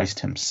through Christ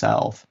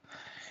himself.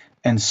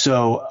 And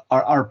so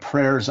our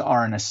prayers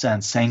are, in a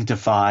sense,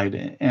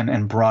 sanctified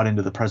and brought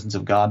into the presence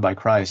of God by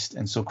Christ.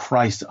 And so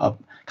Christ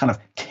kind of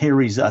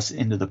carries us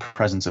into the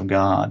presence of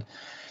God.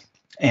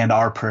 And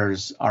our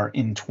prayers are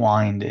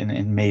entwined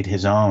and made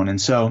his own.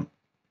 And so,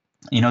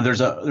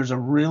 there's a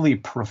really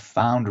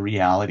profound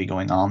reality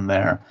going on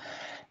there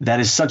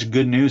that is such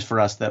good news for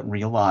us that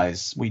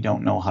realize we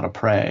don't know how to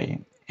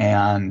pray.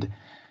 And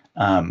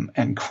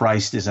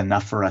Christ is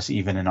enough for us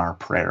even in our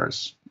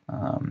prayers.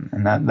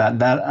 And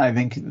that I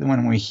think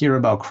when we hear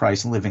about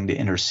Christ living to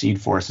intercede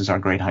for us as our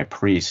great high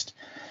priest,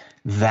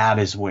 that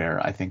is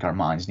where I think our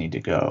minds need to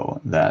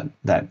go.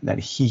 That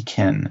he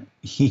can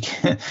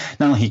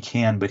not only he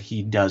can, but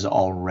he does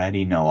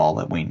already know all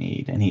that we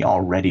need, and he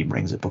already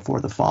brings it before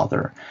the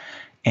Father,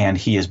 and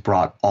he has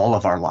brought all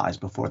of our lives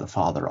before the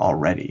Father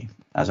already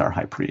as our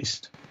high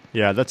priest.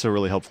 Yeah, that's a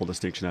really helpful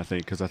distinction, I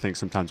think, because I think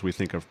sometimes we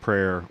think of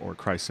prayer or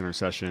Christ's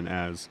intercession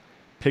as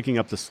picking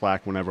up the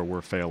slack whenever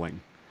we're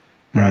failing,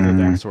 rather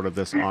than sort of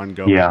this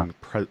ongoing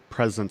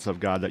presence of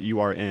God that you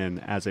are in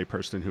as a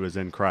person who is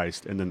in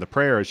Christ. And then the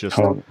prayer is just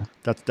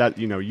that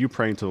you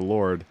praying to the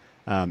Lord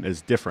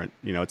is different.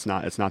 It's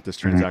not this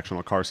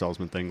transactional car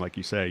salesman thing, like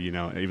you say,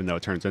 even though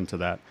it turns into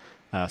that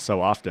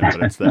so often,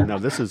 but it's that, no,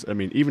 this is,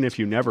 even if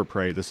you never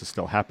pray, this is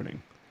still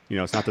happening.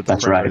 It's not that the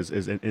prayer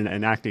is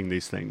enacting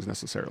these things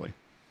necessarily.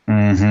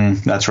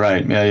 Mm-hmm. That's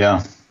right.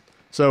 Yeah.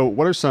 So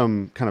what are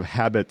some kind of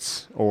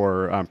habits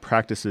or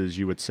practices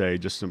you would say,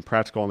 just some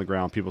practical on the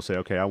ground? People say,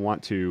 okay, I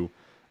want to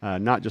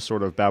not just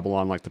sort of babble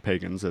on like the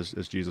pagans,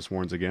 as Jesus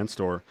warns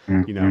against, or,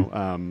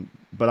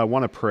 but I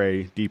want to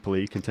pray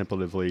deeply,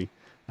 contemplatively,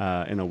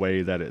 in a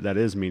way that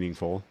is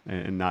meaningful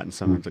and not in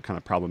some of the kind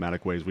of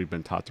problematic ways we've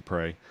been taught to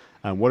pray.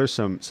 What are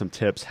some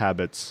tips,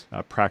 habits,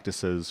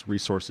 practices,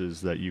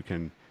 resources that you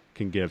can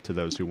can give to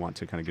those who want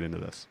to kind of get into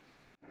this?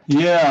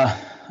 Yeah.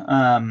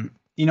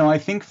 I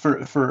think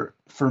for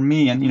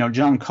me, and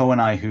John Coe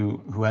and I,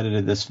 who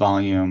edited this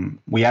volume,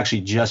 we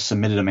actually just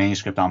submitted a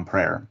manuscript on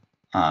prayer,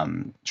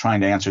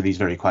 trying to answer these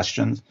very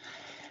questions.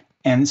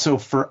 And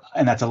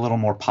that's a little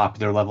more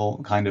popular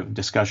level kind of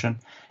discussion.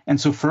 And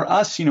so for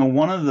us,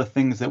 one of the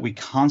things that we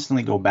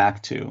constantly go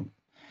back to,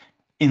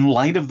 in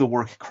light of the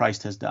work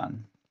Christ has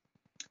done,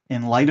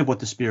 in light of what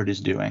the Spirit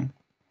is doing,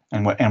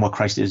 and what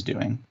Christ is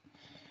doing,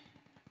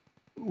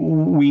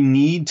 we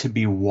need to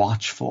be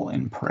watchful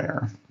in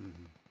prayer,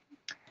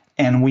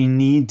 and we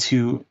need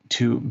to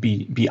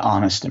be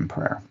honest in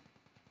prayer.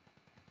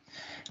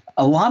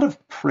 A lot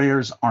of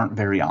prayers aren't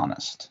very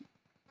honest,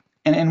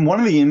 and one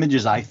of the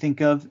images I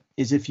think of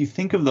is if you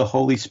think of the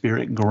Holy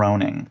Spirit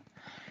groaning,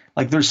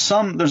 like there's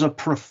a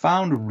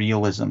profound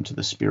realism to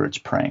the Spirit's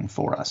praying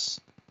for us.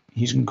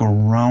 He's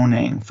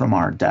groaning from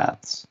our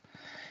depths.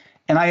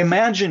 And I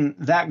imagine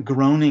that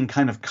groaning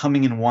kind of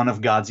coming in one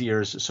of God's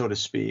ears, so to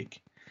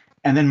speak,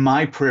 and then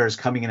my prayer is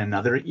coming in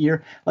another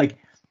ear. Like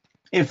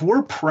if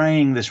we're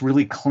praying this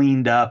really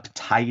cleaned up,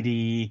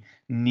 tidy,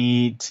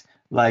 neat,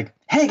 like,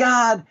 hey,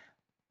 God,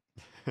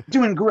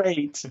 doing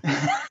great.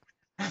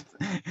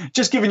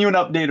 Just giving you an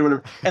update or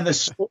whatever. And the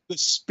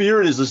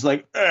Spirit is just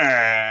like,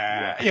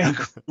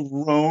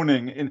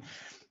 groaning. And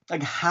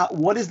like,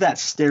 what is that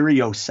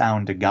stereo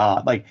sound to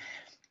God? Like,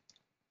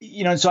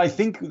 so I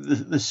think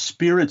the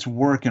Spirit's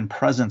work and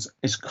presence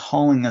is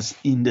calling us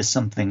into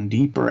something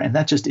deeper, and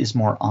that just is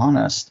more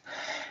honest.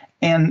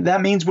 And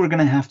that means we're going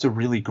to have to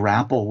really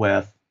grapple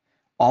with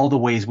all the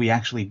ways we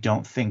actually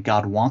don't think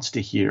God wants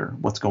to hear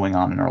what's going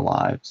on in our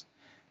lives.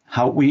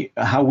 How we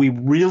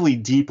really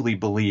deeply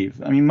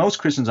believe. I mean, most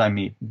Christians I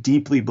meet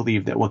deeply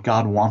believe that what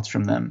God wants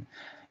from them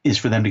is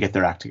for them to get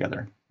their act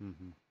together.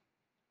 Mm-hmm.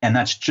 And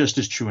that's just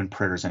as true in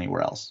prayer as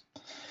anywhere else.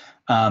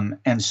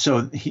 And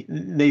so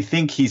they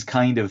think he's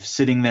kind of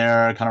sitting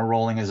there, kind of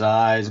rolling his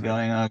eyes,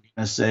 going, "Oh,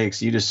 goodness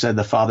sakes, you just said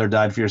the Father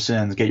died for your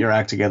sins. Get your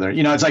act together."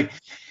 It's like,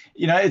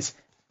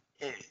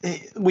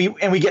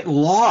 we get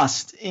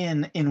lost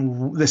in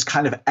this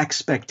kind of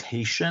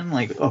expectation,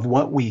 like of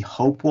what we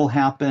hope will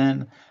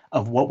happen,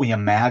 of what we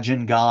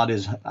imagine God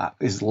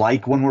is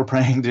like when we're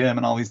praying to Him,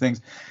 and all these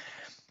things.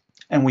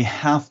 And we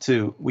have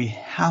to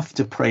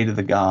pray to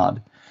the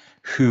God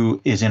who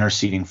is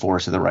interceding for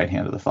us at the right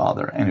hand of the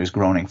Father and who's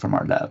groaning from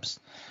our depths.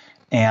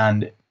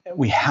 And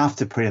we have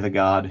to pray to the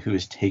God who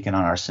has taken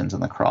on our sins on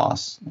the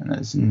cross and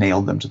has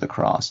nailed them to the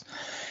cross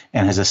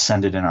and has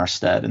ascended in our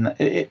stead.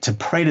 And to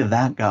pray to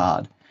that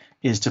God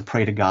is to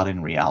pray to God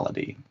in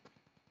reality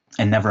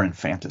and never in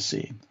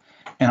fantasy.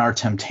 And our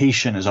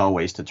temptation is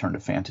always to turn to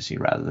fantasy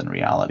rather than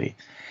reality.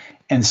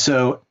 And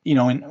so,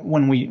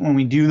 when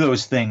we do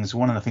those things,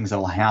 one of the things that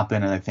will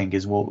happen, and I think,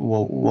 is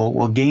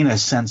we'll gain a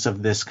sense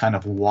of this kind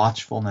of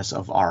watchfulness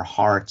of our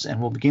hearts, and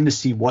we'll begin to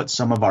see what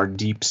some of our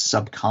deep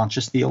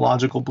subconscious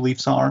theological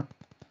beliefs are.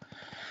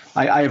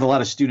 I have a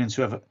lot of students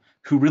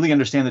who really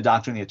understand the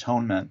doctrine of the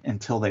atonement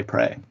until they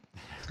pray,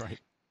 right?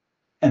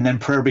 And then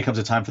prayer becomes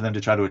a time for them to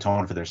try to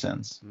atone for their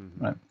sins,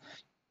 right?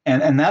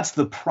 And that's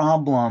the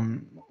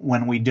problem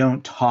when we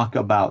don't talk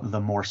about the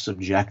more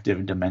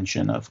subjective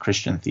dimension of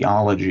Christian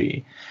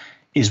theology,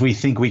 is we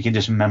think we can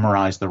just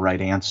memorize the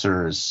right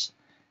answers,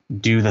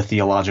 do the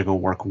theological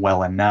work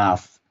well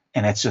enough,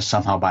 and it's just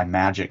somehow by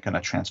magic going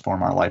to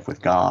transform our life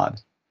with God.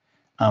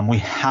 We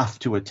have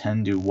to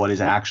attend to what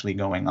is actually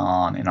going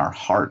on in our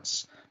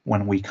hearts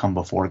when we come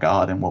before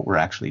God and what we're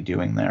actually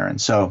doing there. And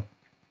so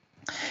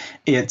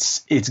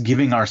it's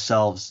giving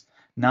ourselves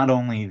not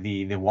only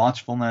the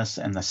watchfulness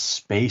and the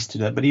space to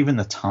do it, but even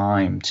the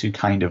time to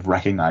kind of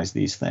recognize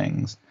these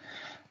things.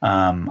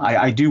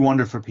 I do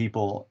wonder for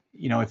people,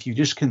 if you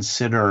just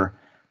consider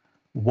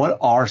what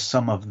are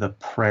some of the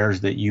prayers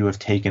that you have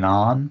taken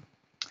on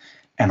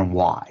and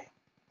why.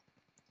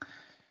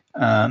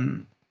 I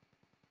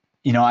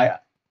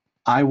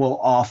will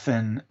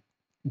often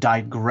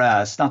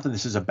digress, not that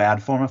this is a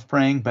bad form of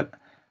praying, but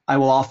I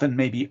will often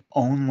maybe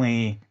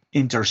only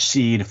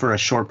intercede for a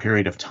short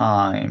period of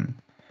time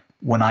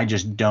when I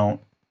just don't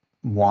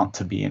want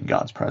to be in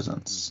God's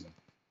presence.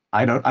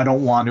 I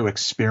don't want to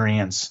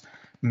experience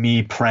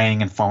me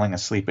praying and falling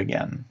asleep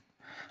again.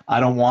 I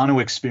don't want to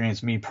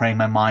experience me praying,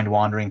 my mind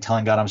wandering,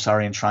 telling God I'm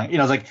sorry, and trying,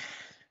 it's like,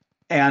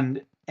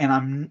 and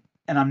I'm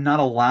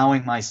not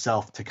allowing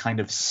myself to kind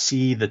of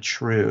see the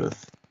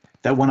truth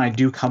that when I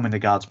do come into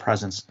God's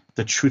presence,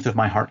 the truth of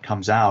my heart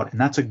comes out,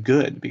 and that's a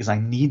good, because I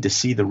need to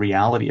see the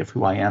reality of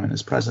who I am in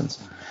His presence.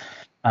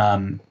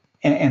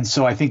 And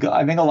so I think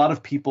a lot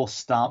of people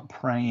stop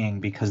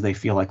praying because they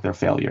feel like they're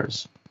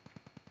failures.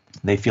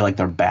 They feel like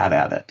they're bad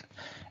at it,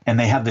 and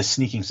they have this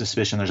sneaking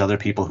suspicion there's other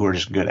people who are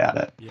just good at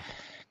it. Yeah.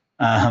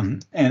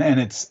 And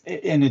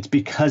it's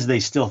because they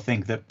still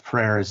think that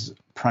prayer is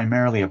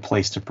primarily a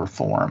place to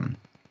perform,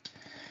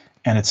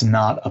 and it's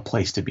not a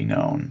place to be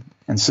known.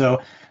 And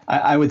so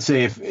I would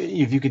say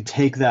if you could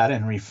take that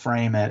and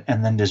reframe it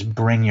and then just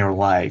bring your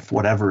life,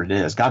 whatever it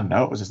is, God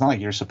knows. It's not like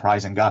you're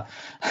surprising God.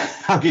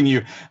 How can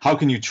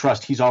you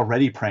trust He's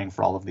already praying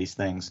for all of these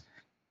things?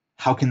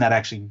 how can that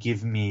actually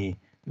give me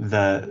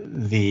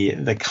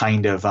the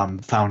kind of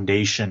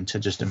foundation to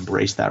just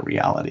embrace that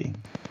reality?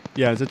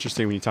 Yeah, it's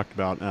interesting when you talked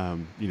about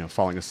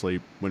falling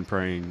asleep when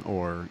praying,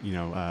 or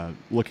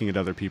looking at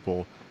other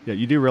people. Yeah,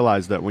 you do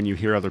realize that when you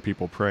hear other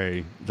people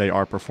pray, they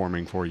are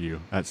performing for you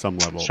at some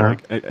level. Sure.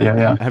 Like,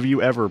 Yeah. have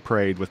you ever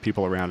prayed with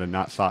people around and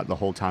not thought the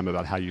whole time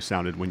about how you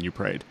sounded when you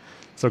prayed?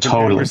 So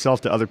comparing Totally.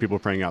 yourself to other people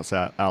praying out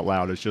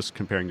loud is just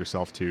comparing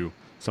yourself to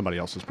somebody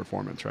else's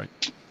performance,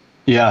 right?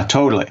 Yeah,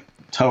 totally.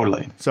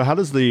 So how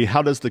does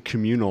the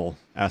communal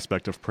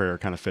aspect of prayer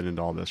kind of fit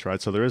into all this,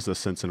 right? So there is this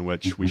sense in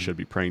which we should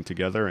be praying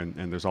together,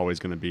 and there's always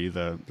going to be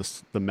the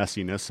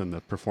messiness and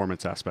the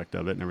performance aspect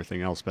of it and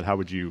everything else. But how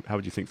would you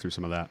think through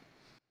some of that?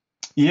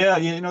 Yeah,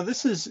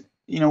 this is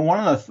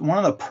one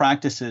of the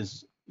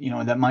practices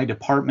that my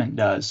department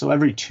does. So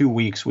every 2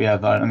 weeks we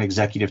have an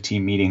executive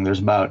team meeting.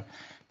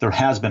 There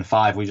has been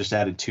 5. We just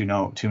added two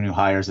new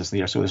hires this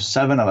year, so there's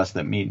 7 of us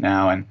that meet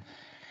now. And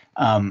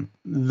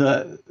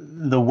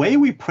the way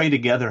we pray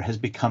together has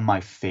become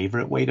my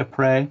favorite way to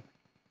pray.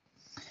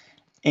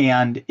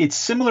 And it's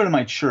similar to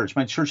my church.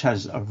 My church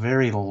has a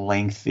very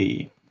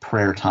lengthy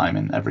prayer time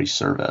in every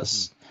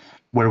service,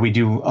 where we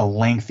do a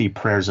lengthy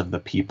prayers of the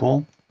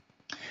people,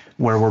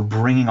 where we're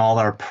bringing all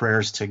our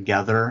prayers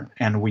together,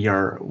 and we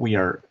are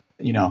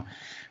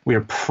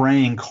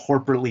praying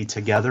corporately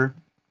together.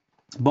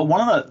 But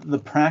one of the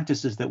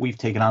practices that we've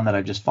taken on that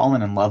I've just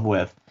fallen in love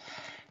with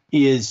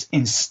is,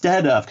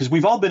 instead of, because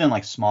we've all been in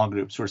like small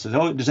groups where it says,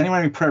 oh, does anyone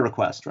have any prayer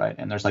request, right?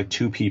 And there's like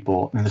 2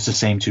 people, and it's the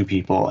same 2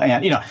 people,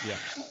 and Yeah.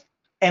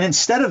 And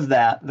instead of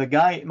that, the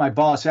guy, my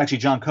boss, actually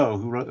John Coe,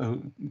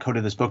 who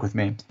coded this book with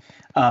me,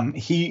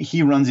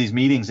 he runs these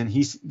meetings, and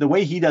the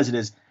way he does it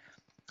is,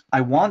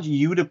 I want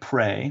you to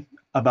pray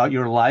about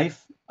your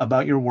life,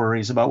 about your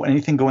worries, about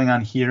anything going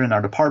on here in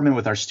our department,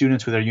 with our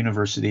students, with our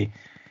university,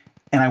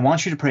 and I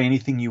want you to pray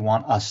anything you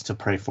want us to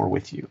pray for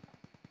with you.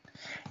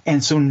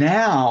 And so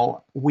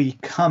now we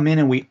come in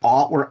and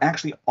we're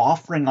actually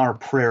offering our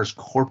prayers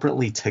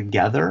corporately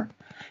together,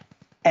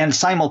 and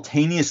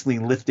simultaneously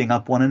lifting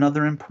up one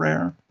another in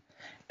prayer.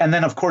 And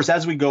then, of course,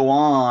 as we go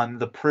on,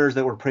 the prayers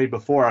that were prayed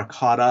before are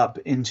caught up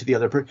into the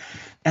other prayer.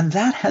 And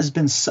that has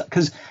been,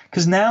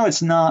 because now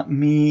it's not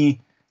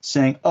me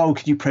saying, oh,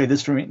 could you pray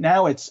this for me?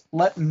 Now it's,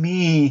 let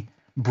me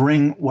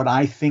bring what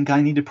I think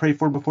I need to pray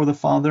for before the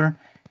Father.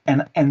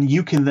 And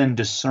you can then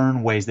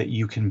discern ways that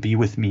you can be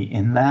with me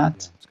in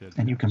that,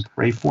 and you can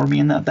pray for me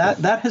in that.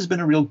 That has been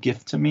a real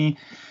gift to me.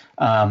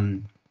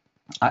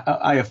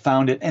 I have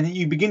found it, and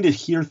you begin to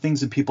hear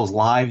things in people's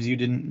lives you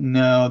didn't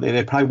know,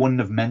 they probably wouldn't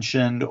have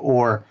mentioned,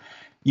 or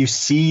you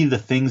see the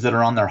things that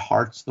are on their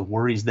hearts, the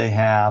worries they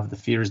have, the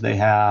fears they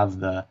have,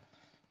 the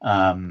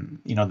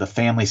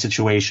family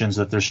situations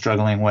that they're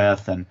struggling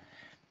with,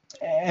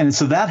 and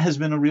so that has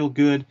been a real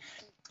good.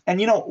 And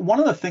one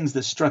of the things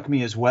that struck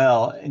me as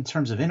well in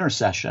terms of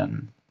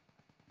intercession,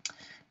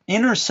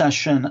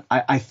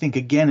 I think,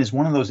 again, is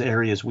one of those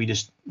areas we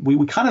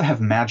kind of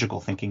have magical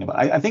thinking about.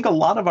 I think a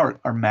lot of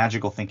our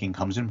magical thinking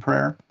comes in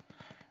prayer.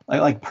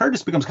 Like prayer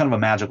just becomes kind of a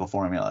magical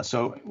formula.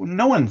 So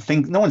no one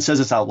says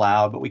this out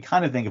loud, but we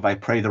kind of think, if I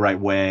pray the right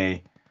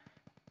way,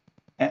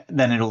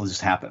 then it'll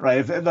just happen,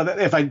 right?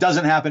 If it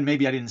doesn't happen,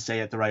 maybe I didn't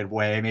say it the right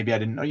way. Maybe I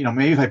didn't,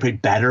 maybe if I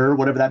prayed better,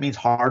 whatever that means,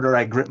 harder,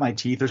 I grit my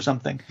teeth or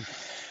something.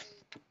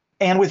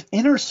 And with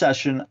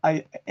intercession,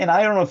 I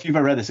don't know if you've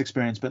ever had this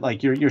experience, but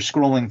like you're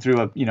scrolling through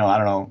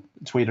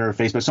Twitter or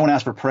Facebook, someone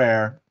asks for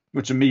prayer,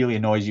 which immediately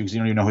annoys you because you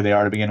don't even know who they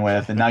are to begin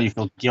with, and now you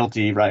feel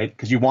guilty, right?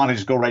 Because you want to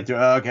just go right through,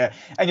 okay,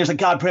 and you're just like,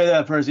 God, pray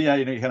that person, yeah,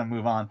 you kind of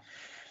move on.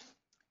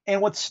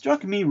 And what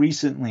struck me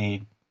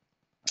recently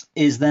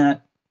is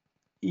that,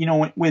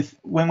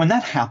 when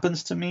that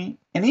happens to me,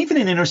 and even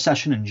in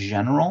intercession in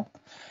general,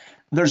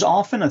 there's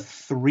often a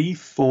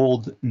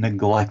threefold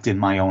neglect in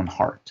my own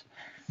heart.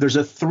 There's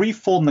a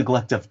threefold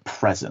neglect of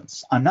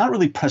presence. I'm not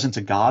really present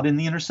to God in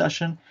the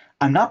intercession.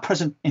 I'm not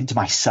present into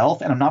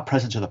myself, and I'm not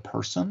present to the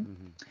person.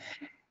 Mm-hmm.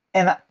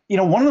 And,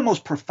 one of the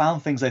most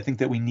profound things I think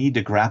that we need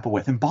to grapple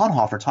with, and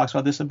Bonhoeffer talks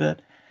about this a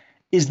bit,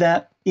 is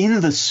that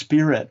in the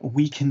Spirit,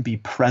 we can be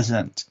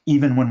present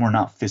even when we're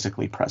not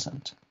physically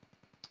present.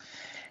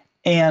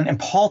 And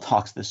Paul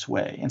talks this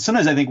way. And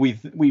sometimes I think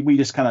we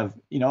just kind of,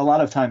 a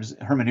lot of times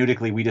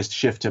hermeneutically, we just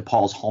shift to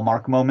Paul's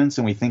hallmark moments,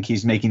 and we think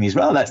he's making these,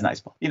 well, that's nice,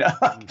 Paul,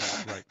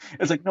 Right.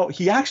 It's like, no,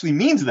 he actually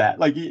means that.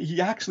 Like,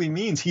 he actually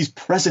means he's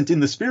present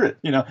in the Spirit,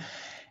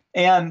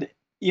 And,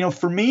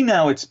 for me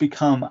now, it's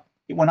become,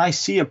 when I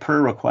see a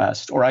prayer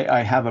request, or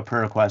I have a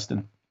prayer request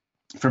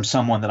from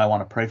someone that I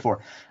want to pray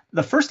for,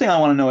 the first thing I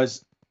want to know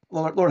is,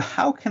 Lord,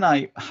 how can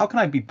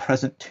I be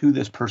present to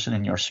this person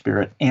in your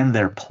Spirit and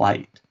their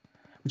plight?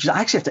 Which is,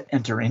 I actually have to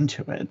enter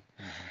into it.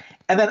 Mm-hmm.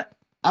 And then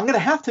I'm going to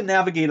have to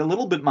navigate a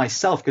little bit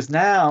myself, because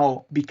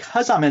now,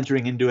 because I'm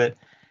entering into it,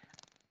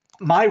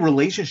 my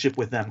relationship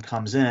with them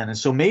comes in. And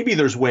so maybe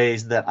there's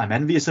ways that I'm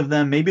envious of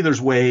them. Maybe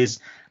there's ways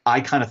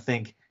I kind of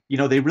think,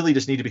 they really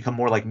just need to become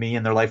more like me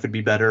and their life would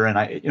be better. And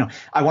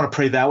I want to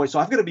pray that way. So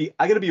I got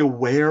to be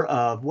aware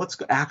of what's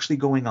actually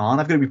going on.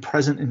 I've got to be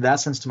present in that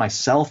sense to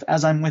myself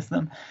as I'm with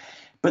them.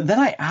 But then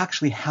I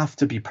actually have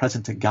to be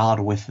present to God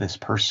with this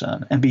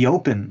person and be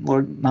open.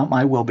 Lord, not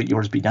my will, but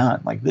yours be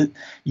done. Like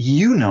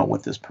you know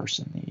what this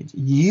person needs.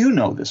 You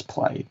know this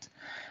plight.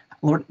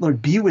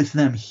 Lord, be with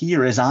them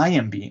here as I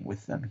am being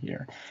with them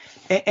here.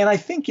 And I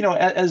think,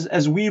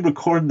 as we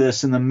record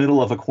this in the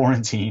middle of a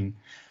quarantine,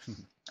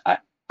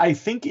 I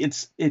think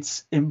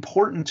it's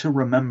important to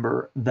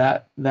remember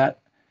that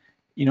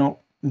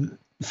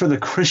for the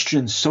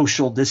Christian,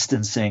 social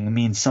distancing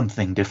means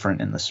something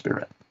different in the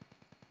Spirit.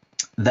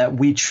 That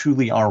we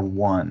truly are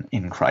one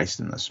in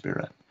Christ in the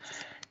Spirit.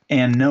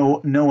 And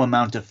no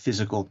amount of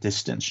physical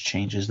distance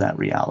changes that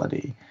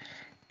reality.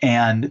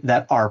 And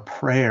that our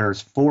prayers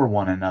for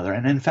one another,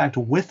 and in fact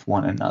with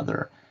one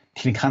another,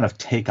 can kind of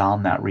take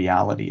on that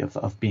reality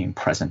of being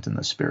present in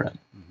the Spirit.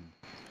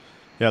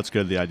 Yeah, it's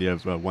good. The idea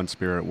of one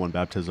Spirit, one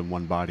baptism,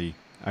 one body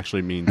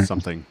actually means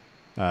something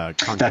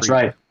concrete. That's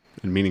right.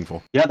 And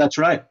meaningful. Yeah, that's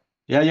right.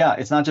 Yeah.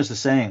 It's not just a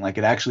saying. Like,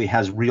 it actually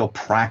has real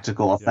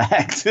practical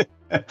effect.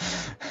 Yeah.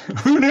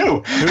 Who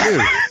knew?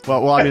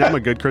 Well, I mean, I'm a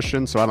good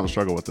Christian, so I don't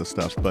struggle with this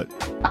stuff, but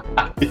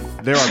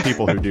there are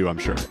people who do, I'm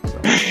sure. So.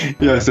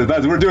 Yeah, so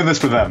we're doing this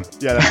for them.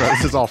 Yeah, that's right.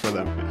 This is all for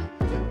them.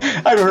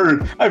 I've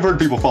heard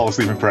people fall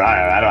asleep in prayer.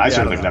 I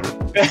certainly have never.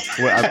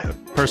 Well,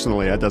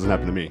 personally, that doesn't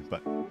happen to me,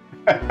 but.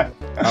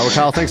 Well,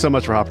 Kyle, thanks so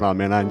much for hopping on,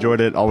 man. I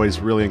enjoyed it. Always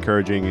really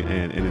encouraging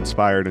and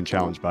inspired and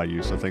challenged by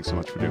you. So thanks so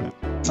much for doing it.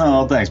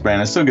 Oh, thanks,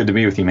 Brandon. It's so good to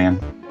be with you, man.